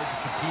very hard to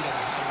compete at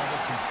a high level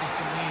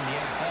consistently in the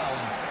NFL.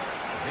 And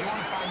if they want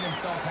to find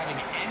themselves having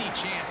any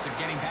chance of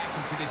getting back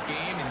into this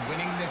game and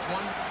winning this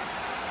one,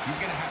 he's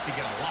going to have to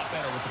get a lot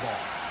better with the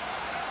ball.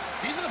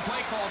 These are the play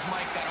calls,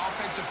 Mike, that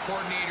offensive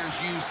coordinators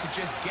use to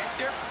just get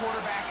their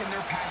quarterback and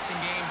their passing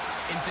game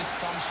into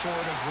some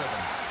sort of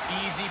rhythm.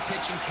 Easy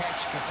pitch and catch,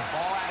 get the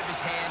ball out of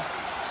his hand,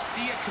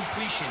 see a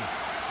completion.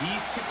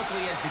 These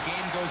typically, as the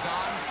game goes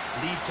on,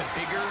 lead to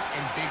bigger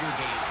and bigger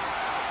gains.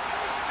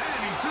 And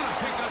he's going to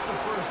pick up the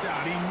 1st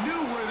down. He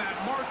knew where that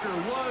marker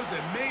was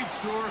and made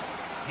sure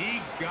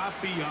he got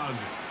beyond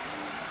it.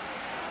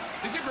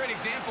 This is a great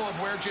example of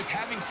where just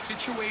having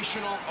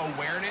situational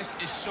awareness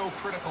is so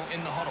critical in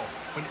the huddle.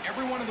 When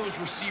every one of those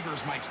receivers,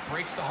 Mike,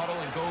 breaks the huddle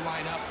and go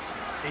line up,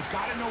 they've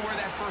got to know where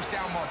that 1st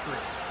down marker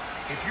is.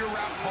 If your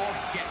route calls,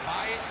 get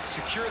by it,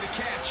 secure the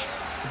catch,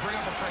 and bring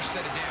up a fresh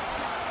set of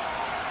downs.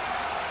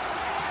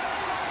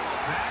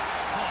 That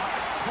caught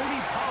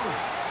Tony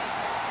Pollard.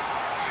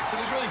 All right, so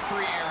there's really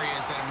 3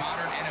 areas that a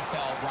modern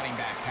NFL running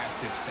back has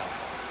to excel at.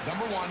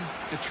 Number 1,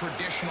 the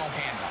traditional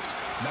handoffs.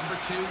 Number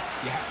 2,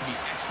 you have to be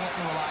excellent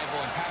and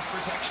reliable in pass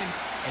protection,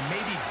 and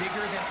maybe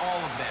bigger than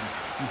all of them,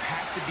 you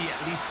have to be at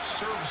least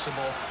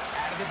serviceable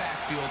out of the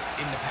backfield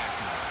in the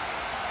passing game.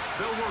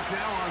 They'll work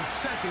now on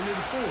 2nd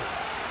and 4.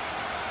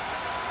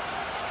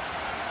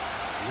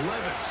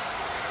 Levis.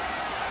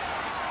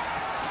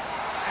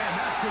 And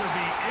that's going to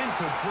be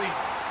incomplete.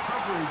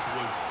 Coverage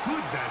was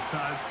good that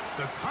time.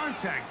 The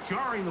contact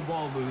jarring the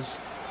ball loose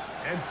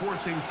and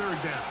forcing 3rd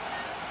down.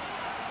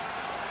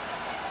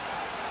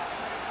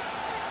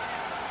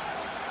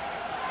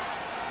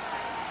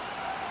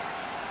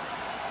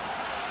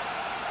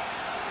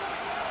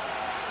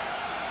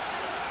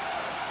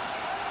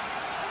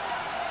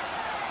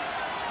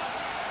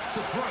 To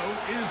throw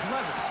is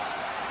Levis.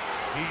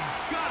 He's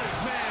got his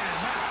man.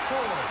 That's 4.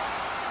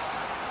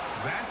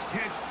 That's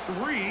catch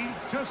 3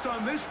 just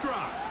on this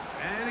drop.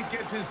 And it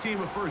gets his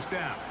team a 1st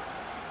down.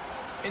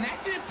 And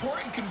that's an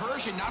important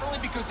conversion, not only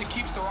because it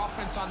keeps their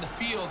offense on the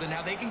field and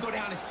now they can go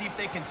down and see if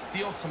they can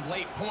steal some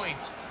late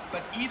points,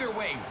 but either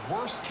way,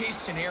 worst case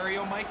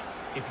scenario, Mike,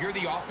 if you're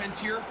the offense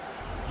here,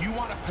 you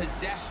want to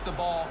possess the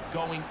ball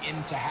going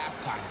into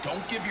halftime.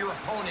 Don't give your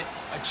opponent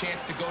a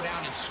chance to go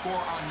down and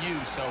score on you.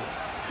 So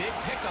big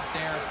pickup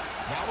there.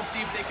 Now we'll see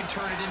if they can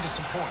turn it into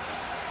some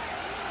points.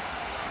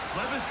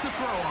 Levis to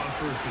throw on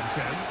 1st and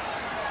 10.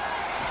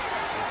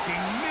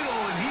 Looking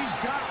middle, and he's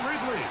got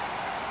Ridley.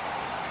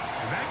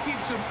 And that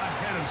keeps him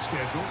ahead of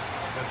schedule.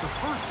 That's a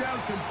 1st down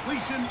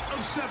completion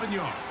of 7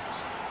 yards.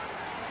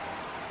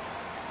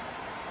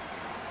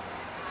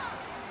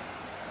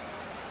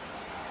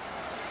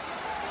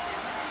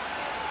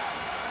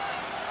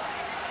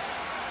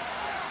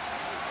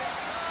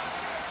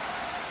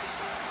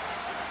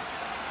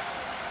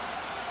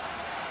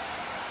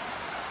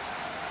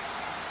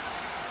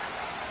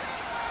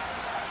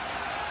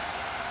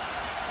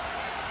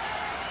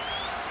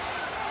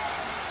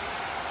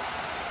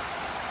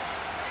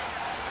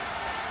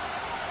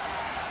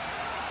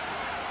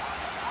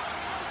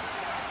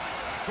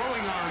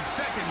 Throwing on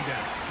 2nd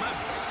down,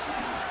 Levis.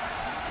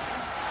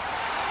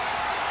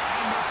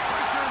 And the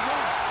pressure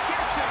won't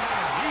get to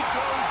him. He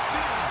goes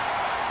down.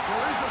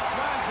 There is a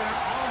flag there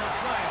on the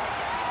play.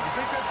 I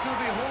think that's going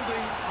to be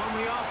holding on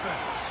the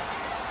offense.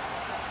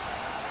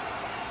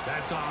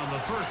 That's on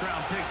the 1st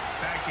round pick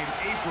back in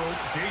April,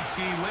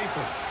 J.C.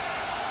 Latham.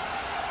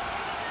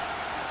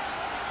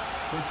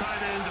 The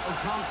tight end,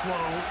 Okonkwo,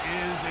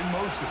 is in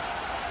motion.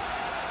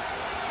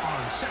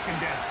 On 2nd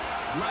down,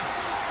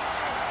 Levis.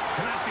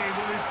 Connecting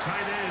with his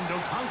tight end,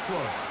 Okonkwo.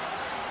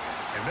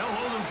 And they'll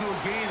hold him to a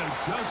gain of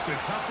just a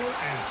couple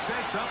and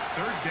sets up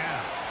 3rd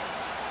down.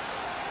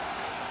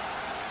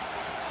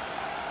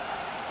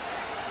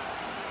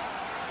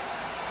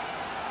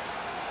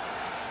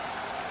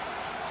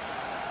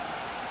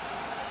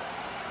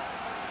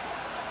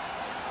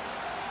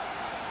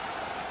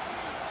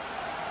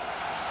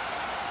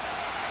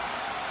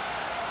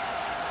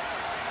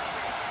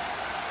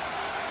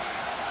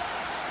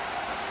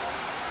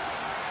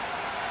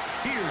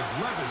 Here's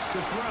Levis to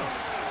throw.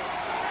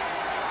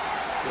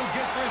 He'll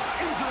get this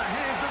into the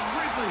hands of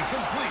Ridley,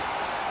 complete.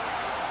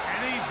 And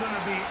he's going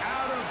to be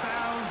out of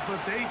bounds but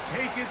they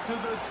take it to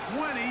the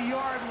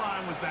 20-yard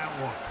line with that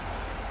one.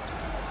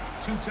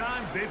 2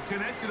 times they've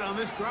connected on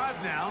this drive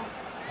now.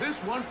 This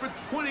one for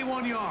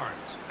 21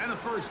 yards and a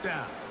first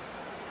down.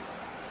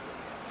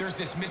 There's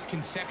this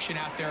misconception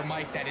out there,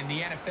 Mike, that in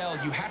the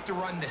NFL, you have to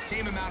run the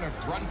same amount of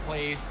run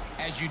plays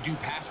as you do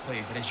pass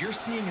plays. And as you're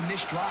seeing in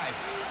this drive,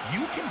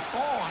 you can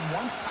fall on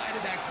one side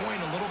of that coin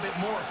a little bit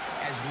more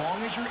as long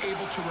as you're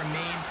able to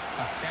remain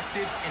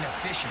effective and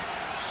efficient.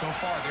 So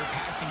far, their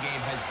passing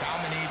game has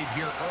dominated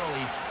here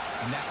early,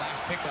 and that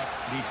last pickup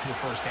leads to a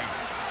first down.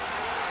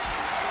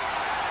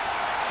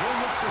 He'll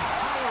look for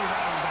power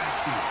down the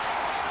backfield.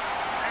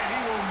 And he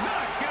will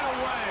not get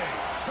away.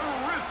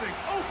 Terrific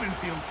open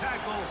field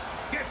tackle.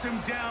 Gets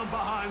him down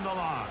behind the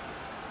line.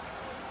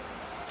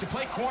 To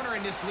play corner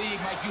in this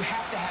league, Mike, you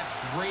have to have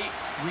great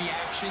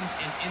reactions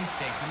and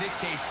instincts. In this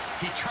case,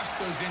 he trusts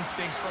those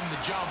instincts from the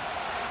jump,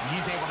 and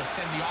he's able to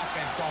send the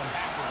offense going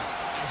backwards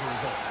as a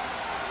result.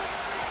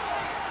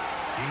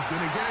 He's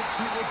going to get it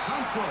to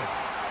Okonkwo.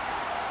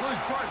 Well,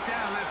 he's brought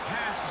down. That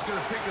pass is going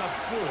to pick up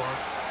 4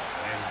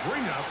 and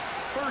bring up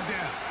third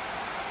down.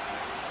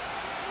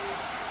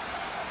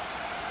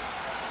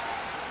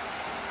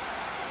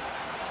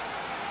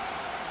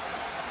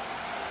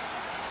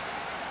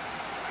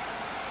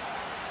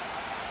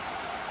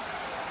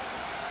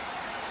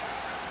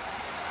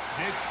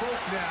 Nick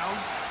Folk now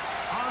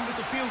on with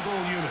the field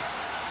goal unit.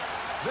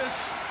 This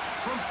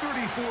from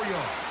 34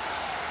 yards.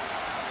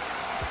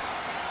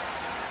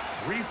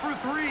 3 for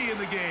 3 in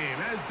the game,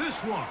 as this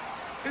one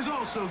is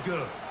also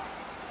good.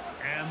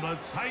 And the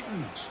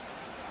Titans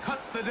cut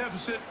the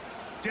deficit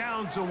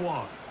down to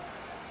 1.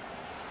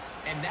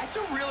 And that's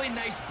a really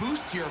nice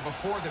boost here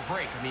before the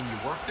break. I mean,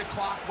 you work the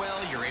clock well,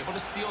 you're able to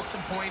steal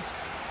some points.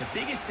 The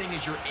biggest thing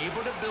is you're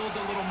able to build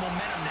a little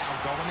momentum now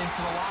going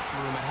into the locker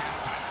room at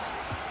halftime.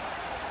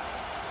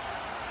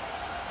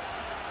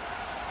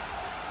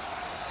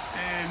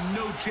 And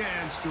no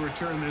chance to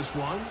return this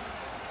one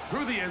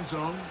through the end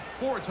zone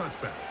for a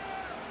touchback.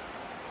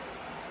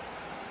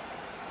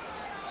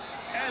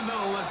 And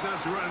they'll elect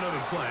not to run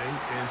another play.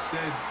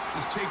 Instead,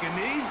 just take a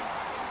knee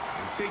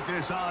and take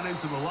this on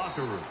into the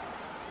locker room.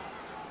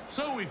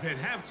 So we've hit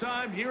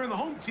halftime here in the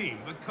home team.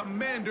 The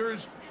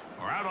Commanders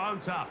are out on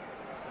top.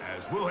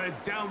 As we'll head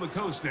down the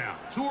coast now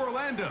to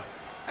Orlando.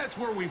 That's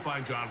where we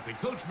find Jonathan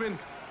Coachman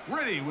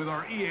ready with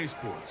our EA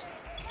Sports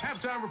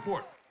halftime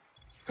report.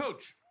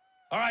 Coach.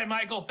 All right,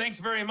 Michael, thanks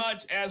very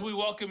much as we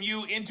welcome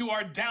you into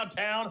our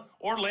downtown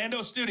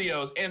Orlando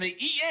studios and the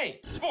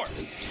EA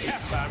Sports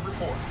halftime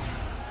report.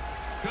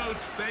 Coach,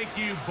 thank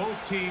you. Both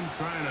teams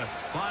trying to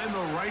find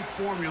the right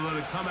formula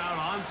to come out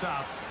on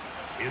top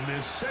in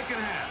this second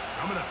half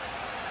coming up.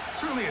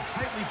 Certainly a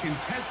tightly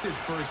contested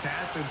first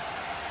half, and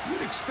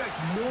you'd expect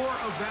more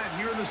of that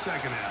here in the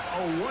second half.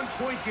 A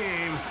one-point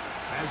game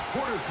as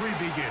quarter 3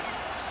 begins.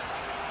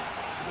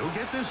 They'll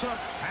get this up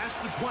past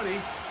the 20,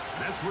 and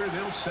that's where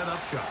they'll set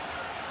up shop.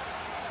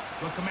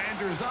 The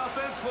Commanders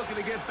offense looking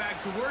to get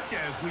back to work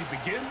as we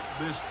begin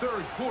this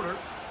third quarter.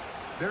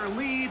 Their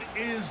lead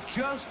is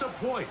just a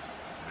point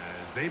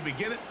as they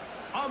begin it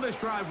on this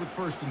drive with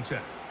 1st and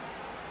 10.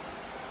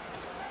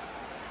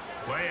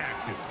 Play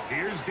action.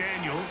 Here's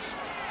Daniels.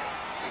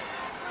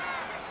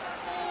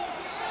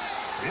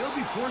 They'll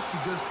be forced to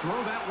just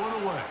throw that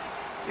one away.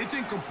 It's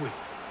incomplete.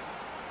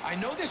 I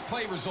know this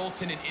play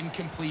results in an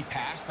incomplete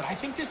pass, but I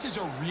think this is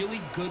a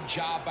really good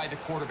job by the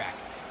quarterback.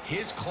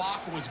 His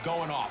clock was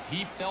going off.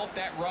 He felt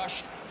that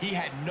rush. He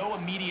had no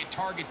immediate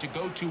target to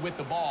go to with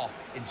the ball.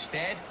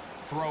 Instead,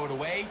 throw it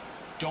away.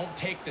 Don't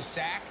take the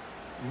sack.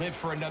 Live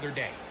for another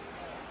day.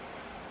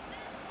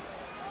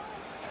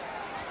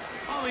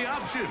 On the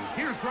option,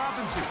 here's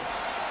Robinson.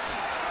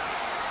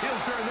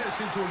 He'll turn this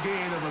into a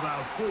gain of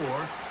about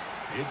 4.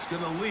 It's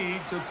going to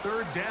lead to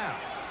third down.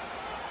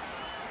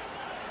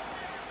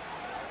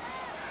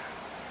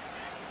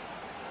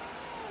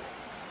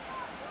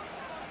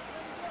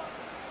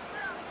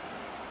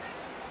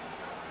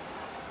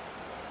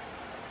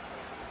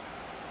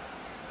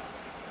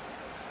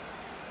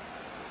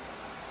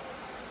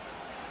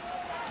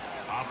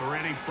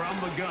 Operating from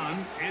the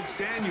gun, it's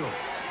Daniels.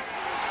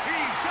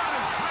 He's got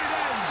his tight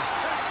end.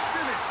 That's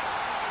Sinnott.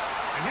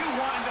 And he'll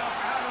wind up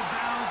out of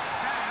bounds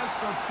past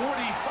the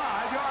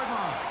 45-yard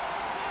line.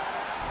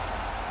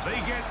 They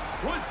get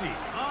 20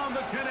 on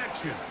the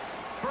connection.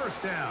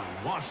 First down,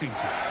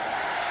 Washington.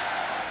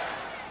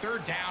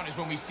 Third down is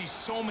when we see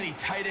so many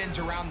tight ends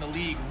around the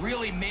league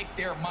really make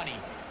their money.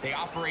 They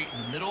operate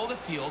in the middle of the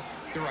field.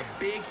 They're a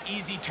big,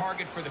 easy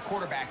target for the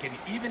quarterback. And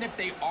even if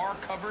they are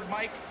covered,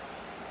 Mike,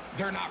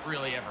 they're not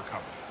really ever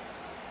covered.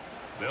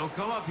 They'll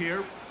come up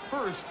here,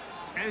 1st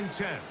and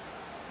 10.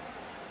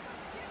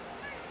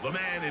 The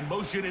man in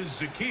motion is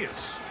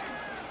Zaccheaus.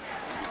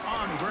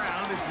 On the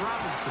ground, it's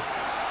Robinson.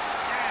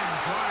 And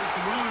trying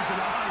to lose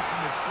an eye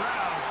from the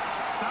crowd.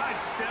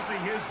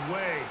 Sidestepping his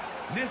way.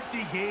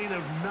 Nifty gain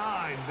of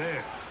 9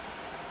 there.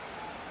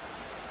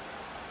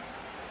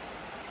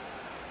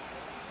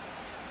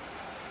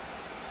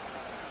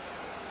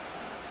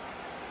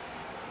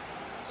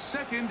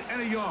 Second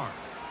and a yard.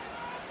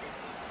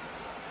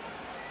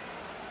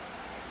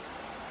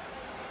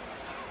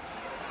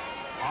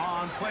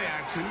 on play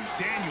action.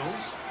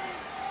 Daniels.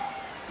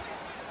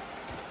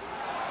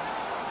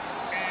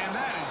 And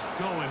that is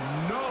going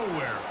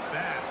nowhere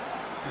fast.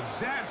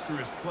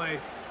 Disastrous play.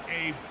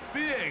 A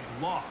big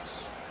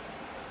loss.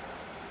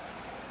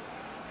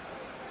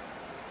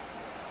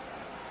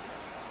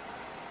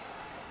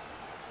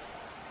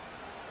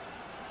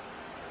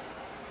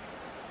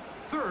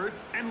 Third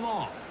and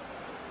long.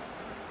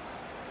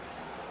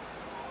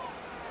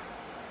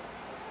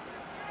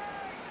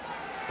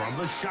 From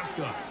the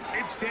shotgun,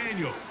 it's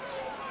Daniels.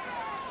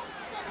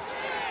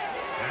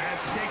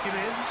 That's taken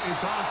in.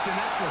 It's Austin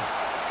Eckler.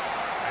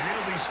 And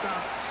he'll be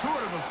stopped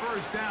short of a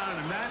first down,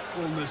 and that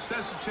will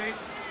necessitate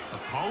a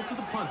call to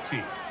the punt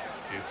team.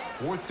 It's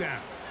fourth down.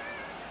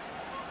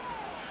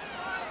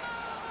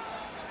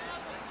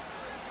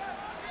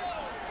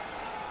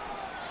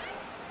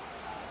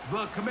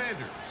 The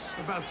Commanders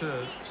about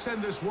to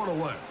send this one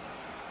away.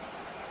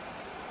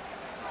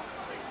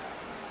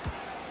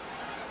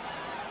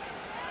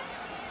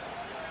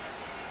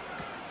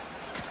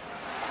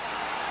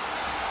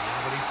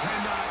 But he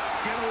cannot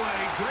get away.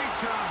 Great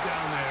job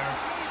down there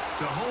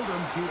to hold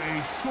him to a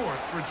short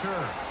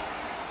return.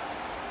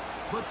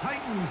 The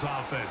Titans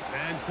offense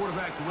and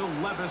quarterback Will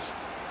Levis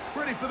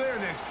ready for their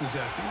next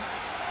possession.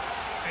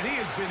 And he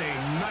has been a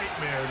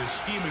nightmare to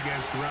scheme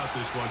against throughout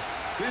this one.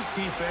 This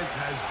defense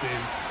has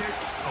been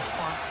picked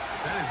apart.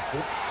 That's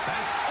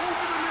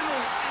over the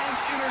middle and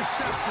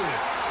intercepted.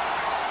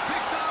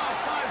 Picked off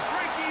by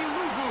Frankie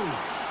Luvu.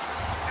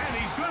 And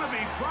he's going to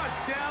be brought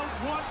down.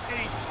 What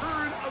a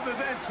turn of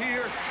events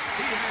here.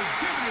 He has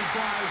given his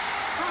guys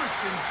 1st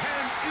and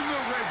 10 in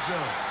the red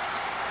zone.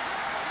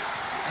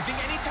 I think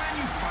anytime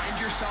you find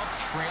yourself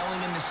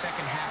trailing in the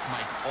second half,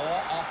 Mike,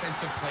 all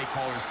offensive play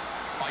callers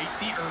fight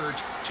the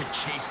urge to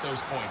chase those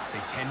points.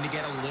 They tend to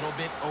get a little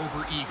bit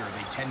overeager.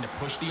 They tend to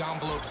push the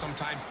envelope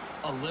sometimes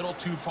a little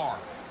too far.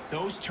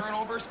 Those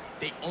turnovers,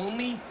 they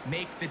only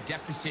make the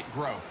deficit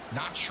grow,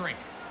 not shrink.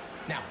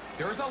 Now,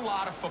 there's a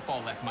lot of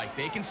football left, Mike.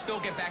 They can still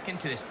get back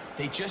into this.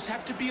 They just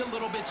have to be a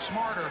little bit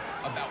smarter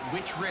about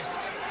which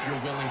risks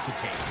you're willing to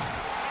take.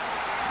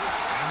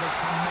 And the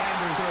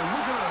Commanders are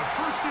looking at a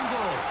 1st and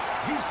goal.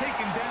 He's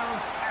taken down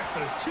at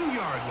the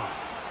 2-yard line.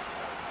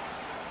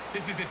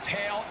 This is a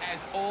tale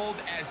as old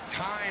as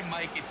time,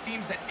 Mike. It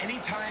seems that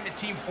anytime a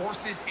team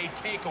forces a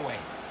takeaway,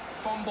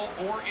 fumble,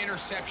 or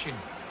interception,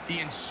 the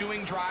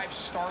ensuing drive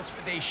starts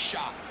with a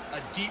shot, a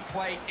deep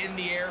play in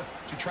the air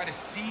to try to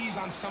seize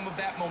on some of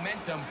that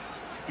momentum.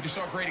 We just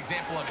saw a great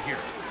example of it here.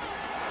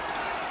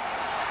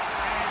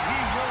 And he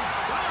will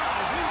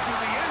dive into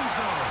the end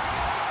zone.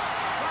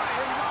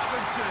 Brian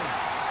Robinson,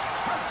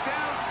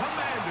 touchdown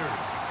Commanders.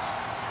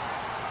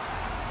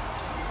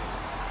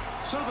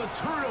 So the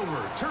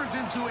turnover turns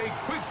into a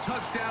quick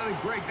touchdown, and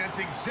Greg, that's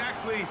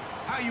exactly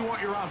how you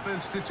want your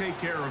offense to take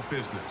care of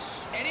business.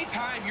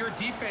 Anytime your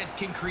defense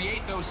can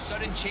create those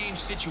sudden change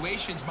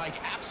situations, Mike,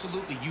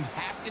 absolutely, you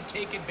have to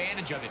take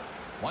advantage of it.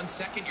 1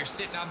 second, you're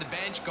sitting on the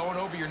bench going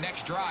over your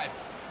next drive.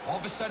 All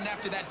of a sudden,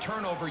 after that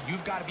turnover,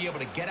 you've got to be able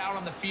to get out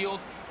on the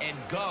field and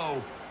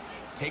go.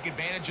 Take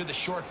advantage of the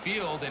short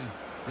field, and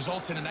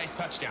results in a nice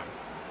touchdown.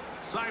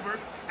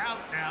 Seibert out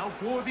now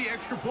for the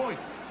extra point.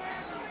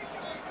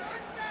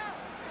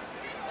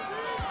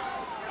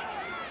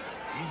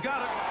 He's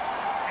got it.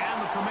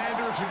 And the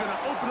Commanders are going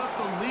to open up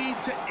the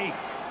lead to 8.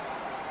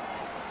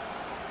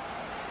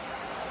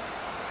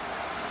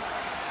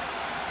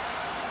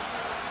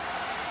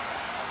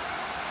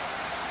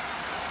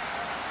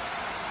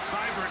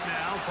 Seibert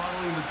now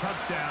following the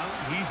touchdown.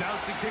 He's out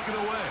to kick it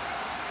away.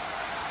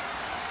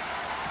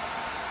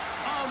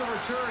 On the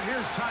return,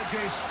 here's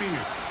Tyjae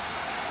Spears.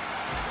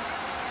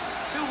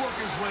 He'll work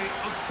his way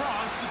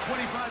across the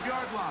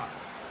 25-yard line.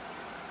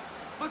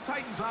 The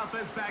Titans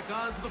offense back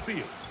onto the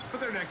field for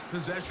their next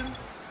possession.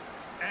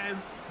 And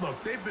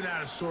look, they've been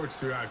out of sorts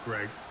throughout,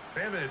 Greg.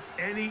 They haven't had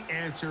any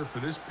answer for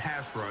this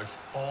pass rush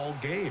all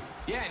game.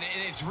 Yeah, and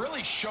it's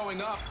really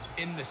showing up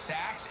in the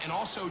sacks and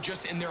also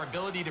just in their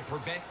ability to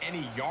prevent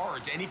any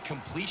yards, any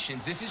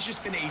completions. This has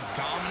just been a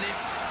dominant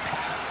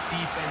pass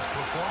defense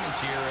performance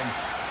here, and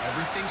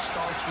everything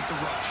starts with the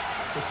rush.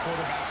 The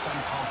quarterback's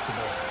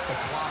uncomfortable. The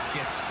clock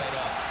gets sped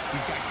up.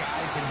 He's got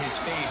guys in his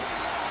face.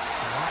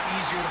 It's a lot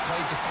easier to play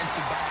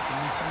defensive back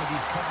and in some of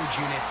these coverage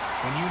units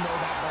when you know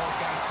that ball's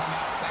got to come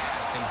out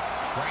fast. And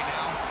right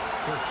now,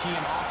 they're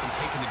teeing off and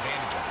taking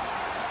advantage of it.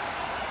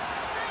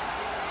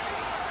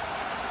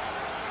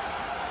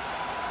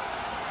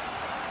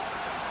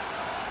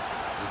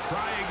 We'll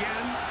try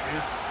again.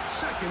 It's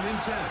 2nd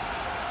and 10.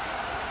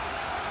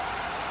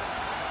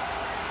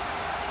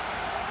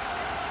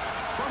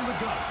 From the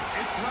gun,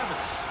 it's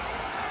Levis.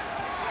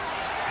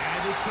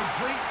 And it's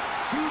complete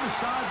to the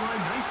sideline.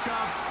 Nice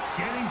job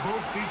getting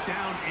both feet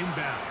down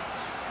inbounds.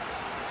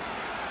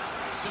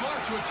 Similar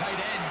to a tight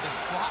end, the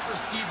slot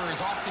receiver is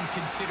often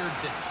considered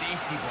the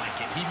safety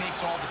blanket. He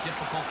makes all the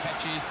difficult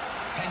catches,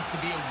 tends to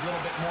be a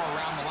little bit more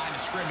around the line of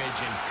scrimmage,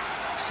 and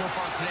so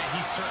far today,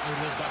 he's certainly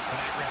lived up to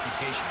that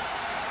reputation.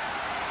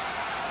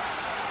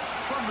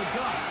 From the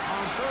gun,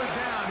 on 3rd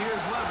down,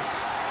 here's Levis.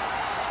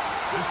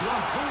 This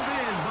one pulled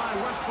in by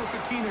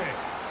Westbrook-Ikhine.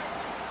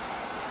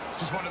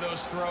 This is one of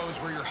those throws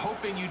where you're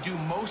hoping you do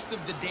most of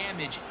the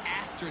damage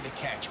after the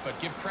catch, but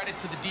give credit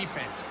to the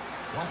defense.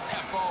 Once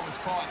that ball was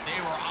caught, they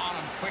were on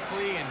him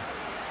quickly, and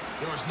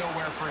there was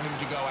nowhere for him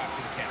to go after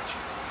the catch.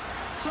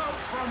 So,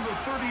 from the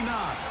 39,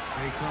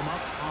 they come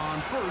up on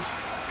 1st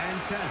and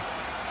 10.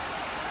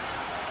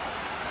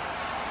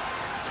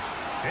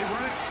 They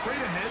run it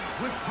straight ahead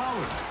with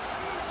Pollard.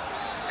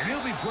 And he'll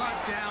be brought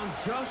down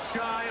just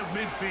shy of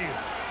midfield.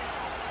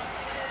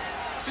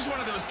 This is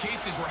one of those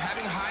cases where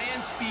having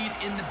high-end speed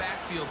in the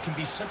backfield can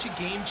be such a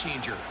game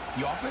changer.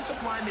 The offensive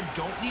linemen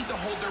don't need to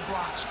hold their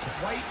blocks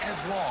quite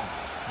as long.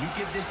 You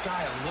give this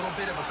guy a little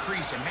bit of a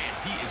crease, and man,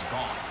 he is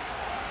gone.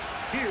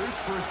 Here's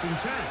 1st and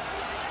 10.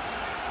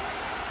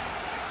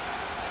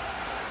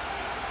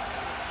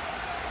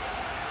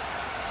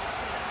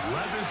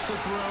 Levis to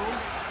throw.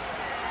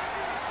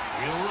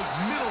 He'll look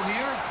middle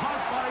here,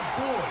 caught by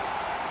Boyd.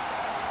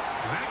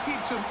 And that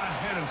keeps him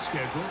ahead of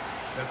schedule.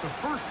 That's a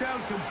 1st down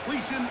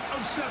completion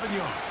of 7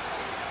 yards.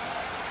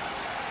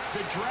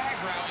 The drag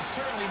route is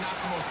certainly not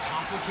the most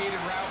complicated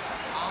route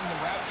on the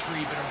route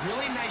tree, but a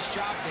really nice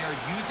job there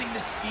using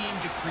the scheme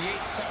to create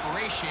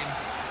separation.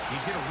 He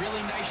did a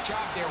really nice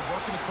job there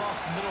working across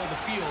the middle of the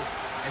field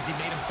as he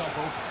made himself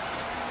open.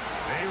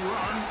 They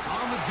run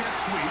on the jet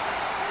sweep.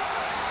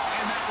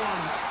 And that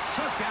one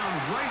shut down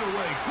right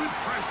away. Good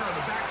pressure on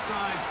the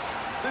backside.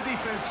 The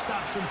defense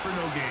stops him for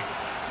no gain.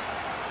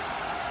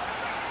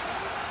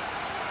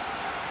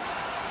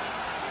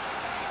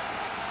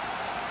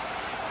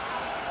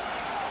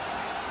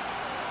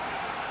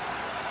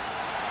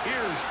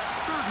 Here's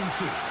 3rd and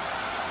 2.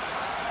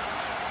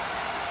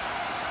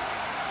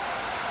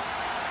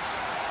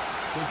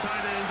 The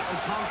tight end,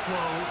 Okonkwo,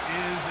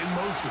 is in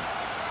motion.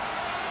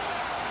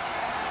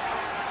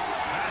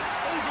 That's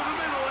over the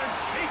middle and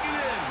taken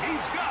in.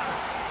 He's got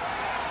it.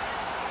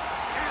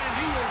 And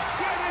he will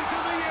get into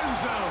the end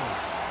zone.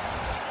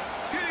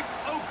 Chig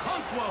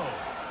Okonkwo.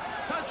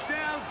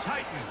 Touchdown,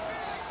 Titans.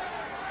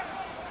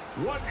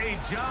 What a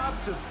job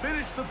to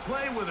finish the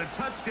play with a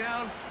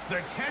touchdown.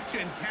 The catch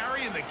and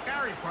carry, and the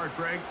carry part,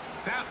 Greg,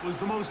 that was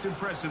the most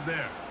impressive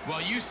there.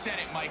 Well, you said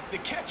it, Mike. The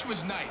catch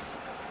was nice,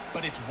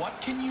 but it's what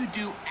can you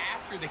do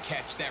after the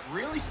catch that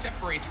really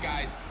separates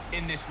guys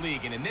in this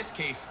league. And in this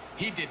case,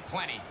 he did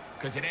plenty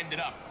because it ended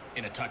up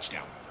in a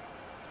touchdown.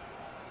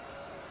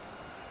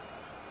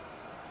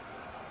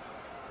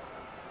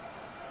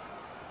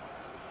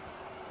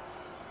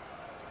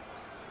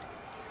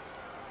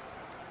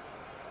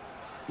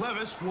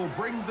 Levis will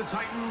bring the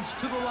Titans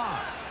to the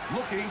line,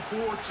 looking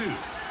for 2.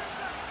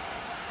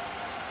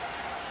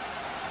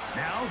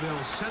 Now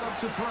they'll set up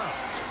to throw. And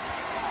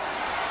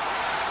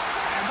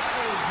that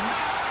is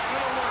not going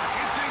to work.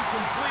 It's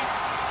incomplete.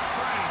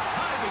 Trying to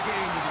tie the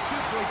game with a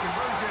 2-point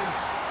conversion,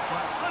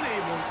 but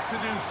unable to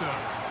do so.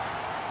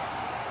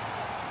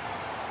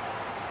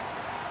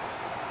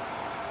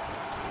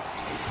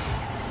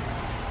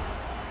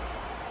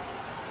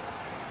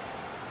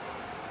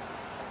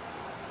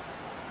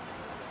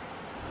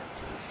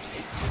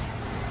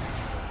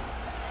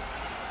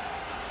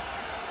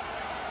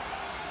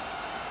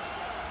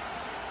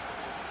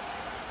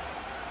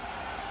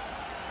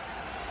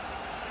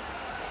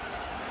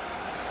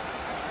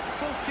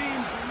 Both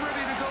teams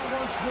ready to go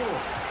once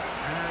more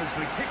as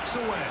the kick's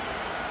away.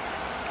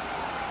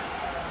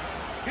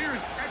 Here's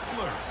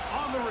Eckler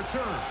on the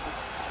return.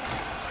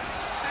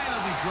 And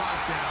he'll be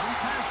brought down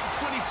past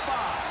the 25.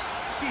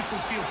 Decent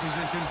field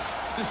position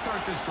to start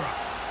this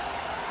drive.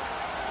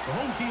 The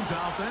home team's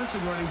offense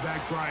and running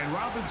back Brian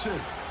Robinson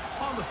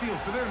on the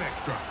field for their next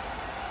drive.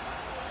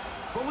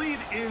 The lead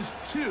is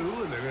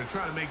 2, and they're going to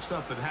try to make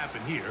something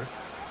happen here,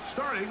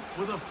 starting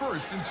with a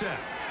 1st and 10.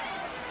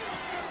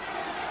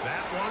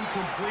 That one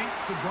complete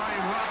to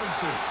Brian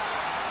Robinson.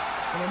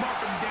 And him up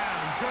and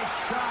down, just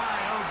shy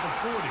of the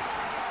 40.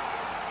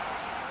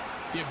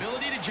 The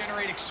ability to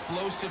generate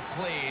explosive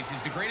plays is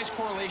the greatest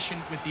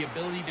correlation with the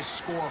ability to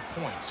score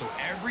points. So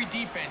every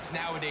defense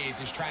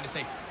nowadays is trying to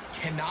say,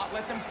 cannot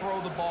let them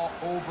throw the ball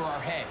over our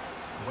head.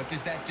 And what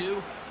does that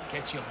do?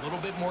 Gets you a little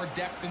bit more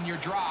depth in your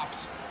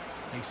drops.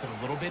 Makes it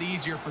a little bit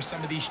easier for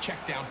some of these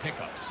check down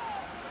pickups.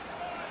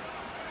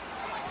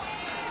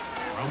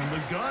 From the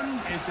gun,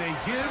 it's a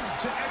give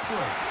to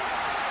Eckler.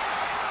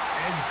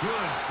 And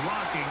good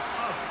blocking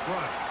up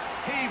front,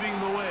 paving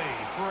the way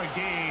for a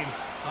gain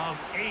of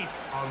 8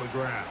 on the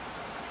ground.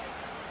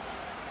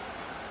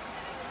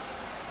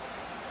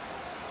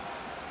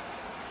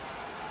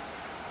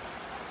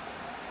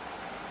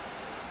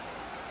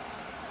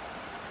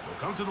 We'll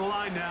come to the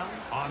line now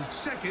on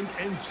 2nd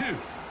and 2.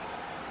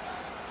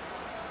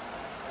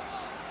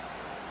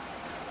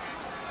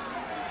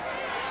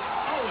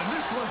 And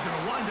this one's going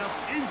to wind up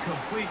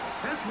incomplete.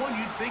 That's one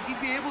you'd think he'd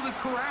be able to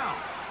corral.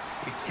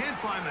 He can't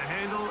find the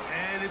handle,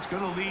 and it's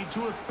going to lead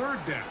to a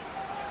 3rd down.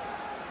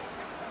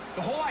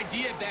 The whole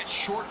idea of that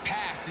short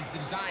pass is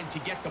designed to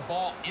get the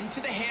ball into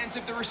the hands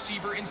of the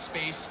receiver in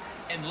space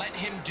and let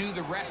him do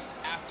the rest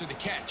after the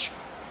catch.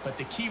 But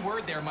the key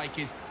word there, Mike,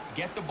 is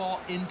get the ball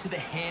into the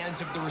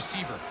hands of the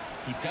receiver.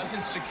 He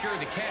doesn't secure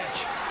the catch,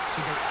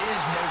 so there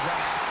is no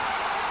run.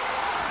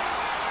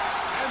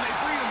 And they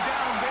bring him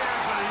down there,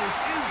 but he is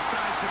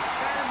inside the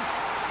 10.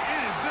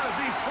 It is going to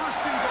be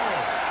first and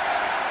goal.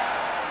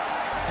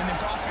 And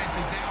this offense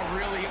is now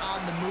really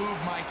on the move,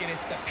 Mike, and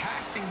it's the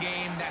passing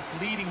game that's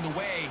leading the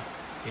way.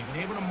 They've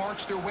been able to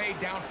march their way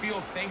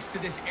downfield thanks to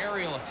this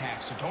aerial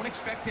attack, so don't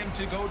expect them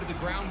to go to the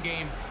ground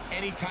game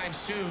anytime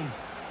soon.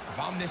 If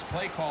I'm this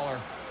play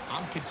caller,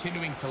 I'm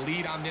continuing to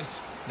lead on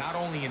this, not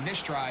only in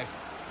this drive,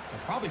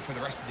 but probably for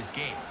the rest of this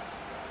game.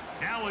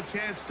 Now a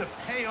chance to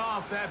pay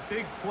off that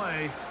big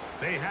play.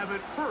 They have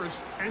it first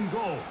and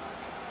goal.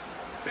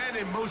 Ben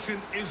in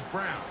motion is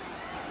Brown.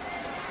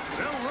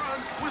 They'll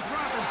run with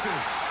Robinson.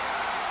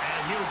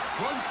 And he'll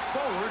plunge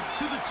forward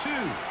to the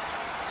 2.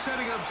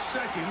 Setting up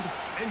second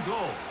and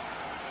goal.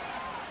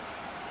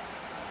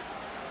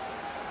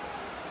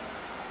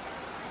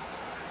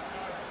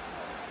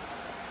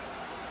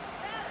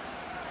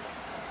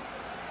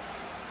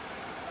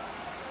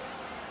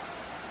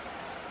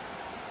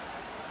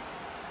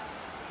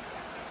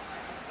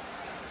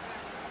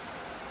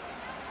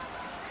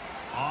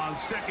 On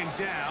second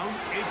down,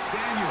 it's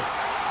Daniel.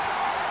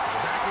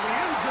 Back in the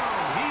end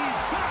zone. He's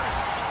got it.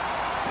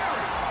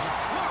 Terry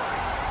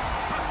McLaurin.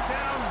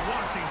 Touchdown,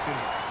 Washington.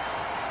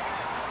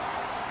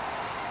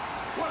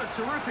 What a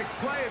terrific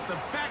play at the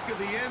back of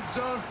the end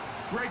zone.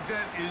 Greg,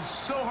 that is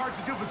so hard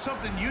to do, but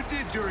something you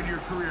did during your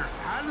career.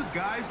 How do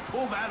guys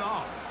pull that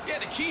off? Yeah,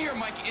 the key here,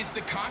 Mike, is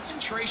the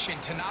concentration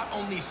to not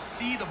only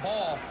see the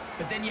ball,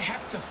 but then you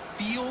have to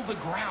feel the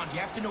ground. You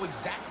have to know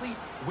exactly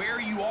where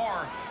you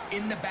are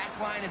in the back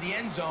line of the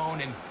end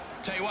zone. And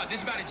tell you what, this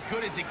is about as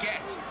good as it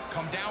gets.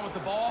 Come down with the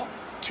ball,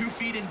 2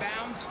 feet in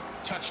bounds,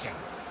 touchdown.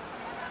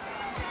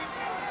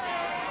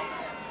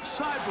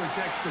 Seibert's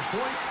extra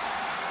point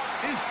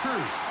is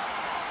true.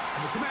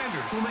 And the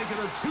Commanders will make it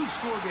a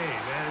 2-score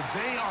game as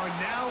they are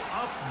now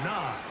up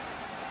 9.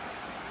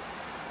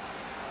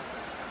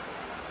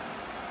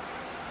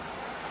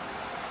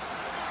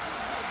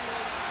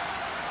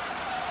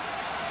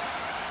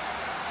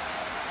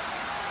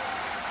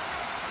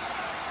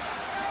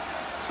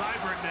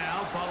 Seibert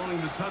now following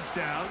the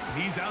touchdown.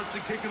 He's out to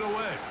kick it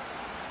away.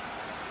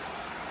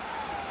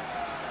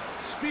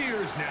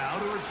 Spears now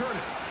to return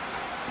it.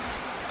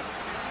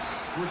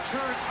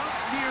 Return up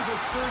near the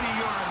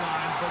 30-yard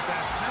line, but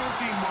that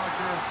penalty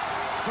marker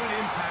could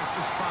impact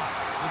the spot.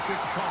 Let's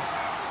get the call.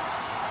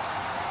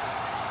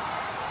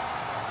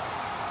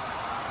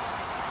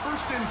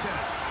 First and 10.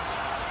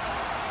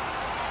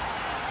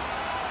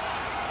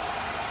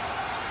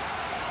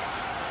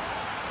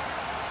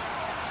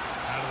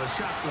 Out of the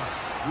shotgun,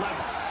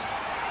 Levis.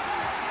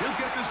 He'll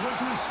get this one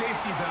to his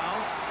safety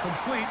valve,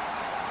 complete,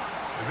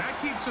 and that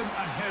keeps him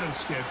ahead of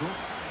schedule.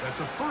 That's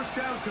a first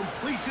down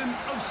completion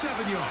of 7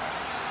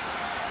 yards.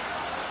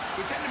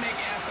 We tend to make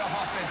NFL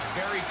offense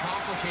very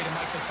complicated,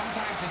 Mike, but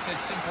sometimes it's as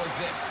simple as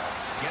this.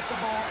 Get the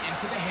ball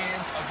into the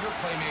hands of your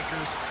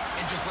playmakers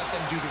and just let them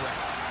do the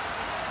rest.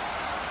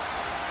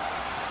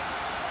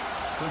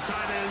 The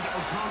tight end,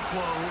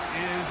 Okonkwo,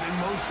 is in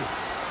motion.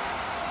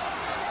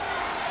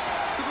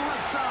 To the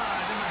left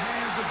side in the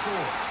hands of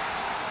Gore.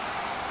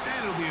 And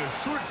it'll be a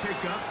short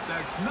pickup.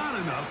 That's not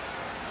enough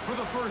for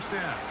the first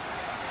down.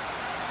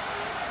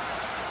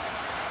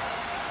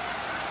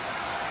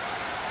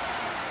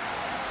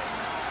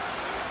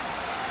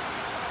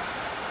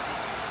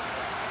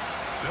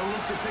 They'll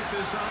look to pick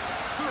this up,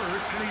 3rd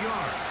and a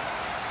yard.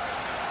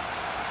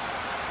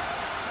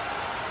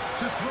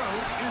 To throw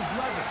is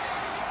Levis.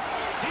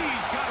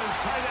 He's got his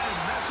tight end,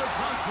 that's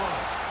Okonkwo.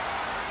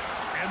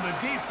 And the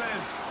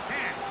defense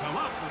can't come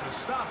up with a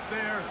stop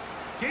there.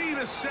 Gain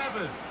of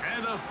 7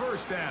 and a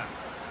first down.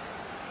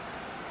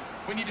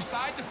 When you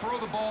decide to throw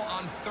the ball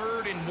on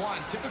 3rd and 1,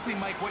 typically,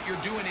 Mike, what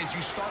you're doing is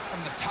you start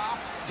from the top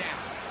down.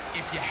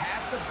 If you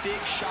have the big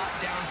shot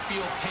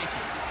downfield, take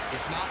it.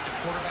 If not, the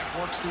quarterback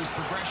works through his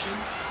progression,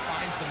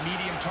 finds the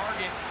medium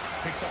target,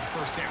 picks up a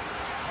first down.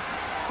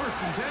 First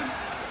and 10,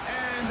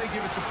 and they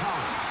give it to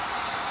Pollard.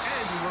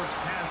 And he works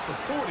past the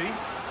 40,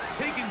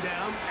 taken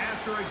down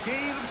after a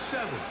gain of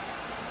 7.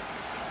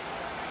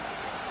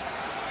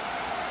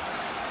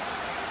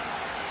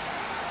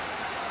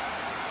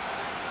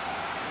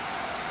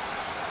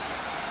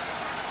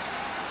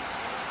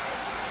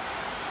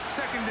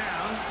 Second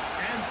down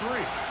and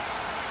 3.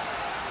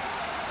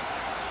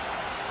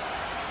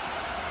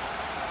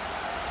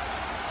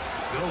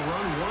 They'll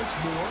run once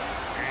more,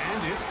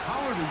 and it's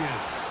Pollard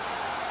again.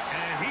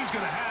 And he's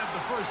going to have the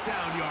first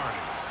down yardage.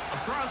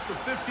 Across the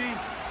 50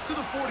 to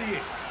the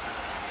 48.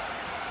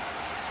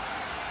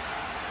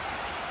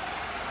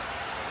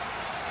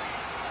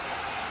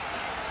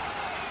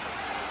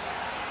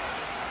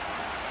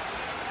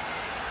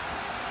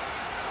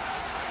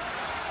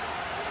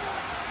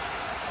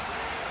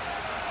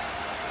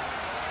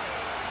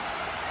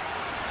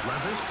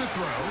 Levis to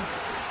throw.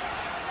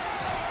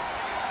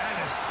 And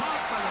is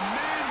caught by the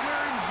man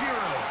wearing 0,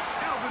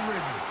 Calvin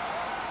Ridley.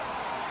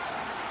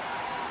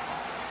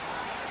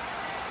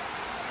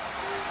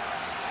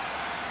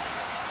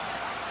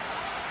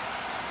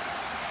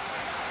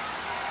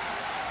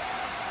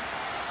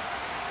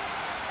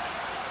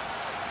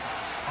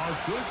 A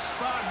good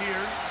spot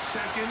here,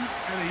 2nd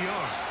and a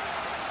yard.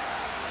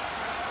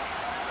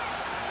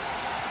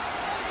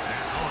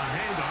 Now a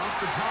handoff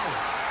to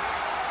Pollard.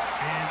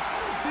 And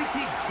I don't think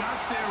he got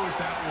there with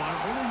that one.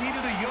 Only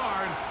needed a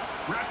yard.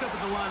 Wrapped up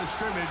at the line of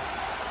scrimmage.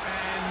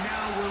 And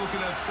now we're looking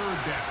at 3rd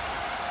down.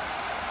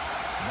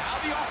 Now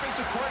the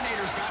offensive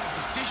coordinator's got a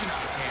decision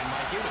on his hand,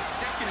 Mike. It was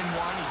 2nd and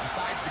 1. He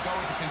decides to go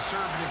with a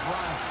conservative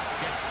run.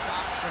 Gets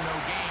stopped for no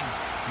gain.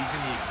 He's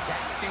in the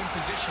exact same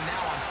position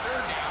now on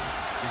 3rd down.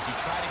 Does he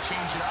try to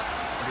change it up,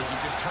 or does he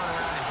just turn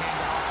around and hand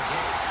it off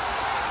again?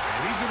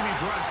 And he's going to be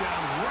brought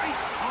down right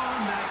on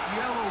that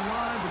yellow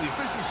line with the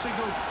official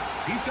signal.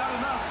 He's got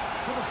enough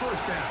for the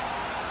 1st down.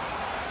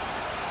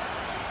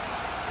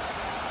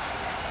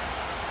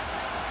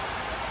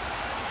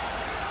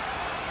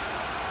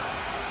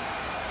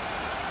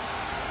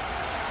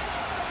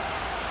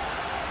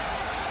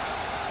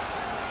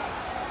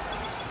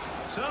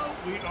 So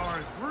we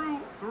are through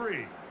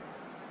 3.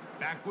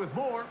 Back with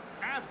more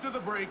after the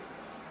break.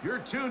 You're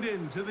tuned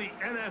in to the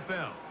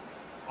NFL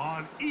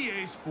on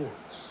EA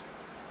Sports.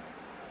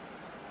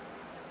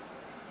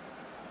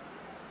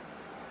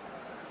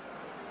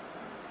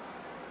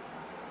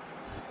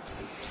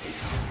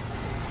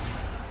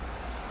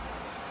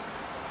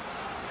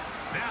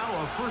 Now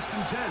a 1st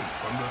and 10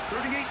 from the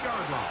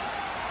 38-yard line.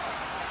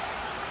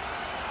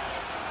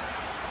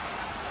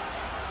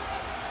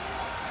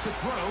 To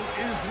throw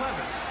is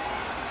Levis.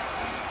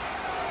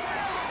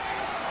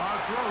 Our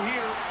throw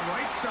here,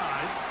 right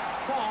side,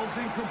 falls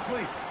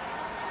incomplete.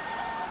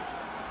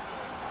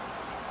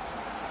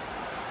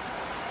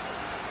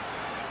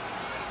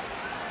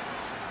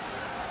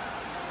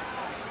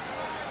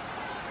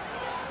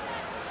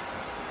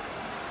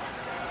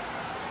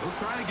 We'll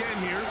try again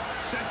here,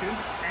 2nd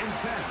and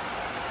 10.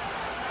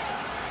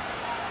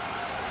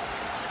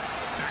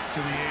 Back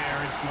to the air,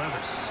 it's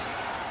Levis.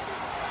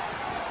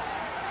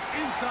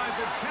 Inside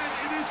the 10,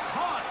 it is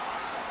caught.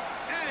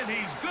 And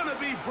he's going to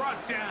be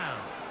brought down.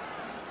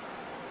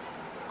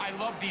 I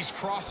love these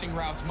crossing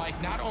routes,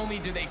 Mike. Not only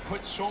do they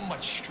put so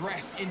much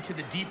stress into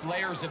the deep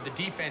layers of the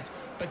defense,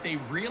 but they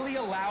really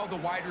allow the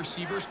wide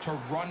receivers to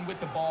run with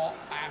the ball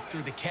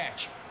after the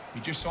catch.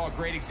 We just saw a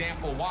great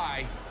example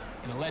why,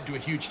 and it led to a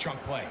huge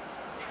chunk play.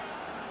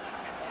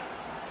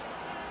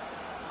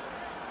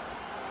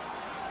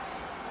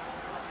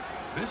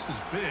 This has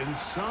been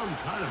some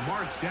kind of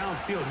march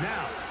downfield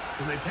now,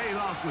 and they pay it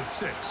off with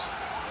 6.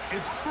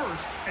 It's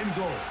 1st and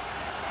goal.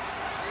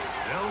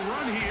 They'll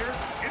run here.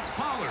 It's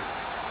Pollard.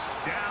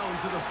 Down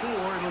to the 4.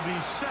 It'll be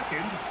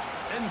 2nd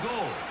and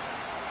goal.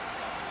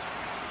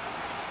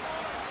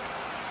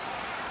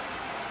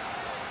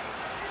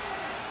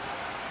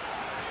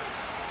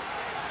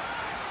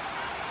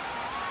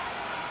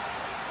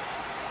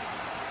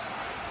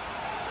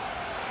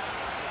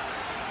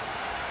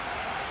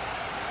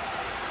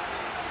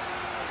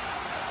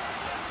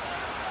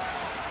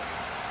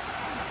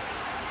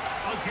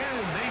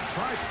 Again, they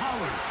try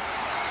Pollard.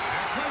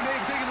 That play may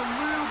have taken a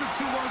little bit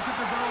too long to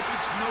develop.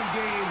 It's no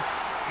gain.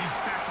 He's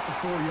back at the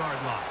 4-yard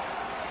line.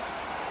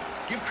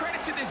 Give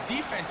credit to this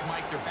defense,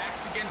 Mike. Their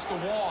back's against the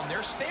wall, and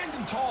they're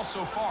standing tall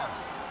so far.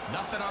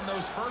 Nothing on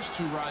those first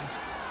 2 runs.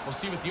 We'll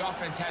see what the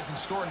offense has in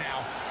store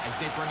now as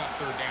they bring up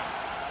 3rd down.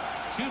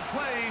 2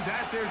 plays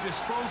at their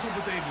disposal,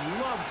 but they'd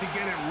love to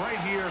get it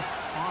right here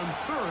on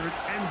 3rd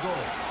and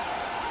goal.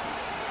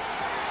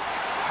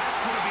 That's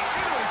going to be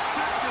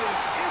intercepted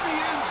in the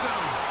end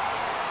zone.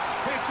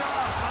 Picked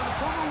off by the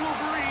former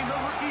Wolverine, the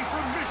rookie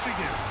from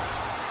Michigan.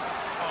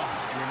 Oh,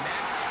 and in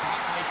that spot,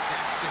 Mike,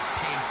 that's just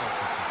painful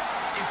to see.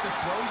 If the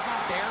throw's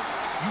not there,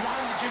 you want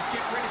him to just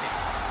get rid of it.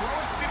 Throw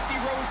it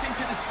 50 rows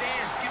into the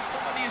stands. Give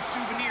somebody a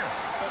souvenir.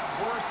 But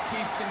worst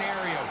case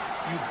scenario,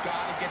 you've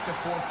got to get to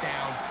 4th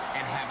down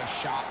and have a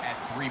shot at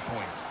 3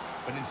 points.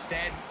 But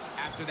instead,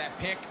 after that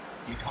pick,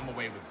 you come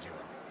away with 0.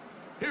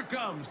 Here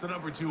comes the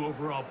number 2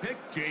 overall pick,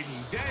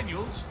 Jaden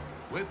Daniels,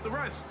 with the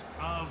rest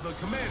of the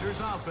Commanders'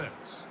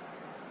 offense.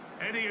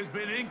 And he has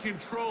been in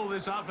control of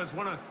this offense.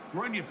 Want to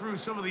run you through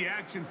some of the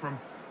action from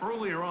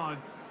earlier on.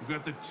 You've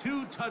got the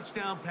 2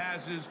 touchdown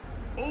passes,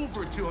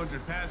 over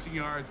 200 passing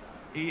yards.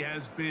 He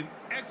has been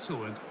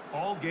excellent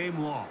all game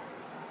long.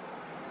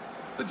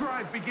 The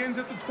drive begins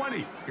at the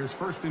 20. Here's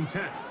 1st and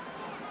 10.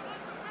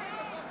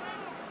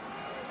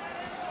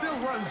 They'll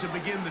run to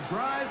begin the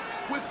drive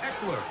with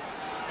Eckler.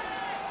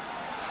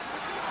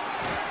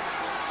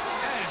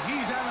 And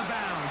he's out of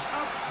bounds,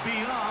 up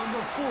beyond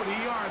the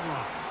 40-yard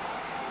line.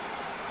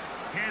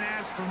 Can't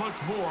ask for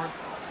much more.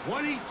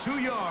 22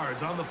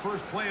 yards on the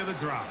first play of the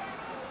drive.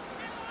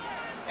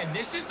 And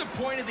this is the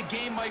point of the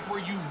game, Mike, where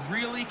you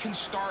really can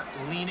start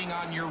leaning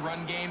on your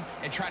run game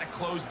and try to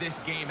close this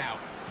game out.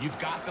 You've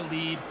got the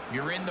lead,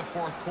 you're in the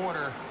 4th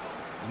quarter,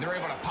 and they're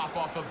able to pop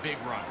off a big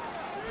run.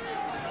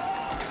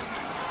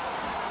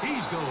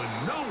 He's going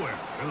nowhere.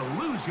 Going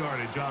to lose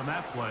yardage on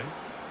that play.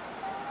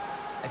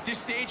 At this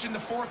stage in the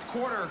 4th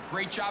quarter,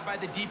 great job by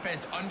the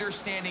defense,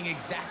 understanding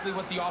exactly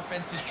what the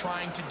offense is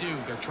trying to do.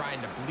 They're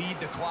trying to bleed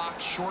the clock,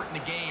 shorten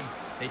the game.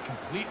 They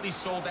completely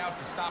sold out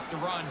to stop the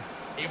run,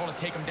 able to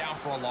take them down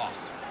for a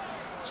loss.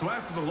 So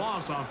after the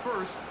loss on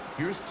first,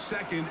 here's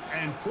 2nd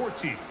and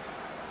 14.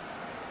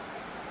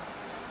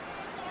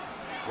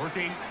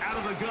 Working out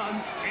of the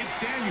gun, it's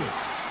Daniels.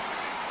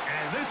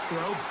 And this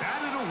throw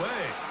batted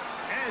away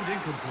and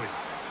incomplete.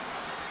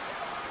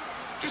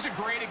 Just a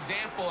great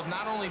example of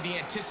not only the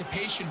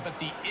anticipation, but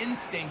the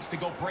instincts to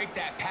go break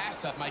that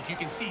pass up, Mike. You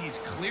can see he's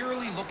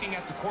clearly looking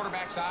at the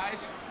quarterback's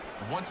eyes.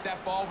 And once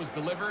that ball was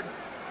delivered,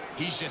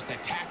 he's just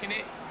attacking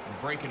it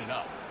and breaking it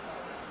up.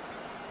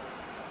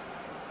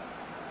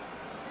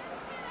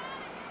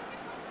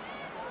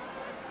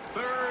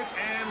 Third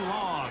and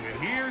long, and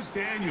here's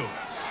Daniels.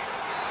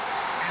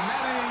 And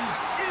that is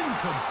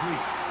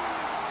incomplete.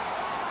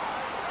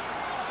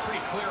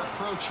 Pretty clear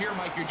approach here,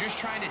 Mike. You're just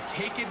trying to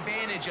take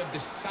advantage of the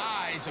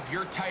size of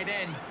your tight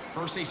end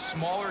versus a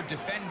smaller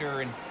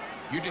defender, and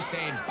you're just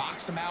saying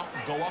box him out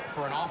and go up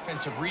for an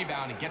offensive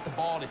rebound and get the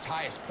ball at its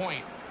highest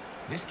point.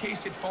 In this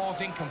case, it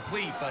falls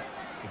incomplete, but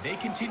if they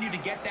continue to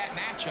get that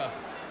matchup,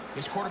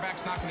 this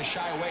quarterback's not going to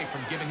shy away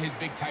from giving his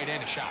big tight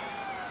end a shot.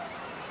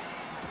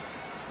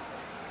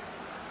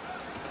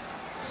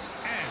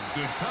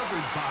 Good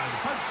coverage by the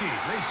punt team.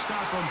 They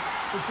stop him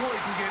before he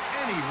can get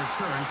any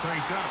return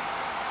cranked up.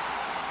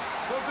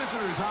 The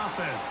visitors'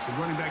 offense and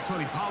running back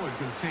Tony Pollard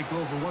going to take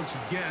over once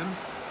again.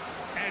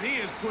 And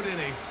he has put in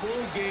a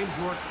full game's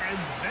work and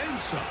then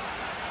some.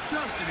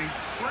 Just an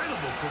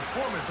incredible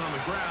performance on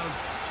the ground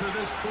to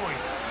this point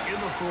in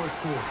the fourth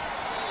quarter.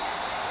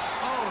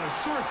 Oh, a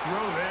short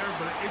throw there,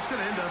 but it's going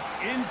to end up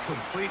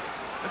incomplete.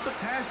 That's a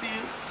pass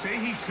you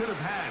say he should have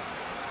had.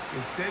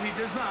 Instead, he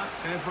does not,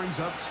 and it brings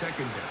up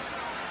 2nd down.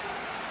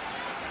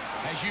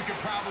 As you can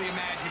probably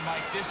imagine,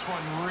 Mike, this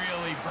one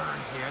really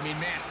burns me. I mean,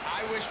 man,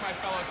 I wish my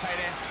fellow tight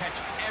ends catch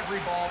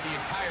every ball the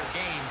entire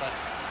game, but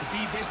to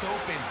be this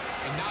open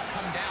and not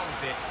come down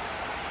with it,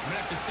 I'm going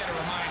to have to set a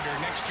reminder.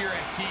 Next year at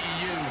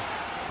TEU,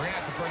 we're going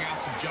to have to bring out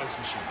some jokes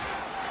machines.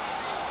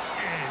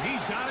 And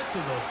he's got it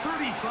to the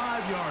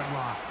 35-yard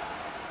line.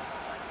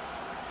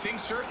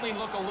 Things certainly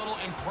look a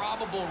little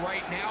improbable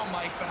right now,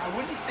 Mike, but I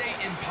wouldn't say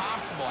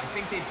impossible. I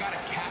think they've got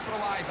to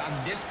capitalize on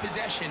this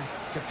possession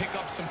to pick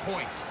up some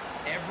points.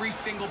 Every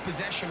single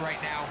possession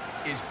right now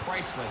is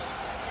priceless.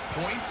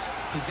 Points,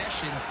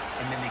 possessions,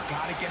 and then they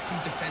got to get some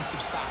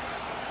defensive stops.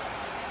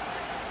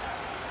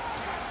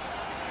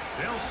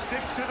 They'll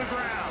stick to the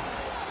ground.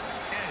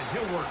 And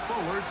he'll work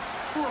forward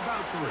for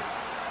about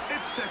 3.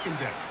 It's 2nd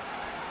down.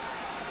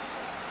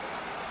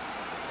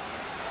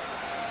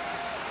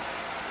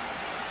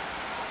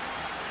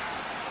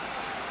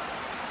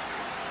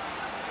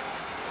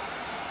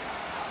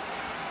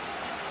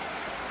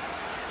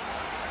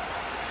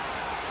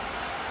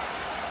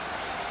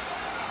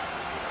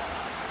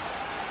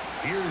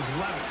 Here's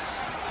Levis.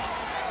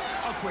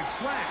 A quick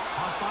slant,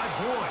 caught by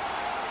Boyd.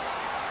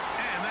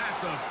 And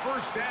that's a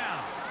first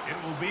down. It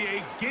will be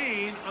a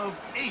gain of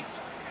 8.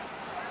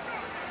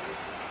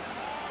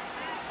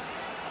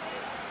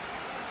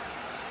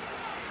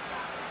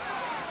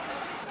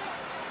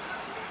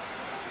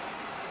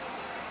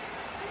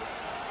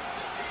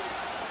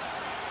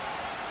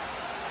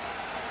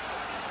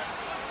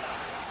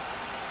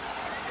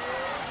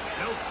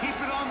 They'll keep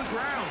it on the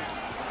ground.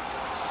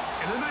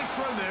 And a nice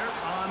run there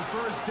on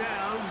first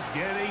down,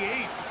 getting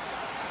 8.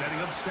 Setting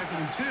up 2nd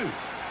and 2.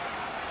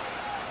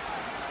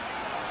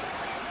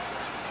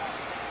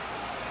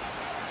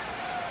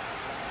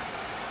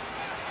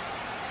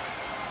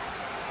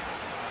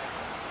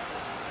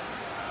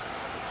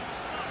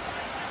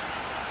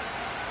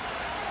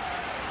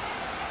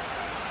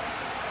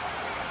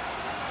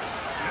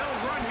 They'll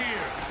run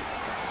here.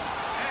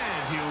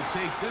 And he'll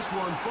take this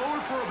one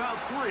forward for about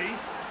 3,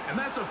 and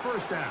that's a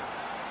first down.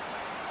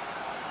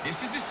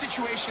 This is a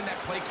situation that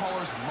play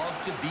callers love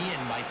to be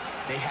in, Mike.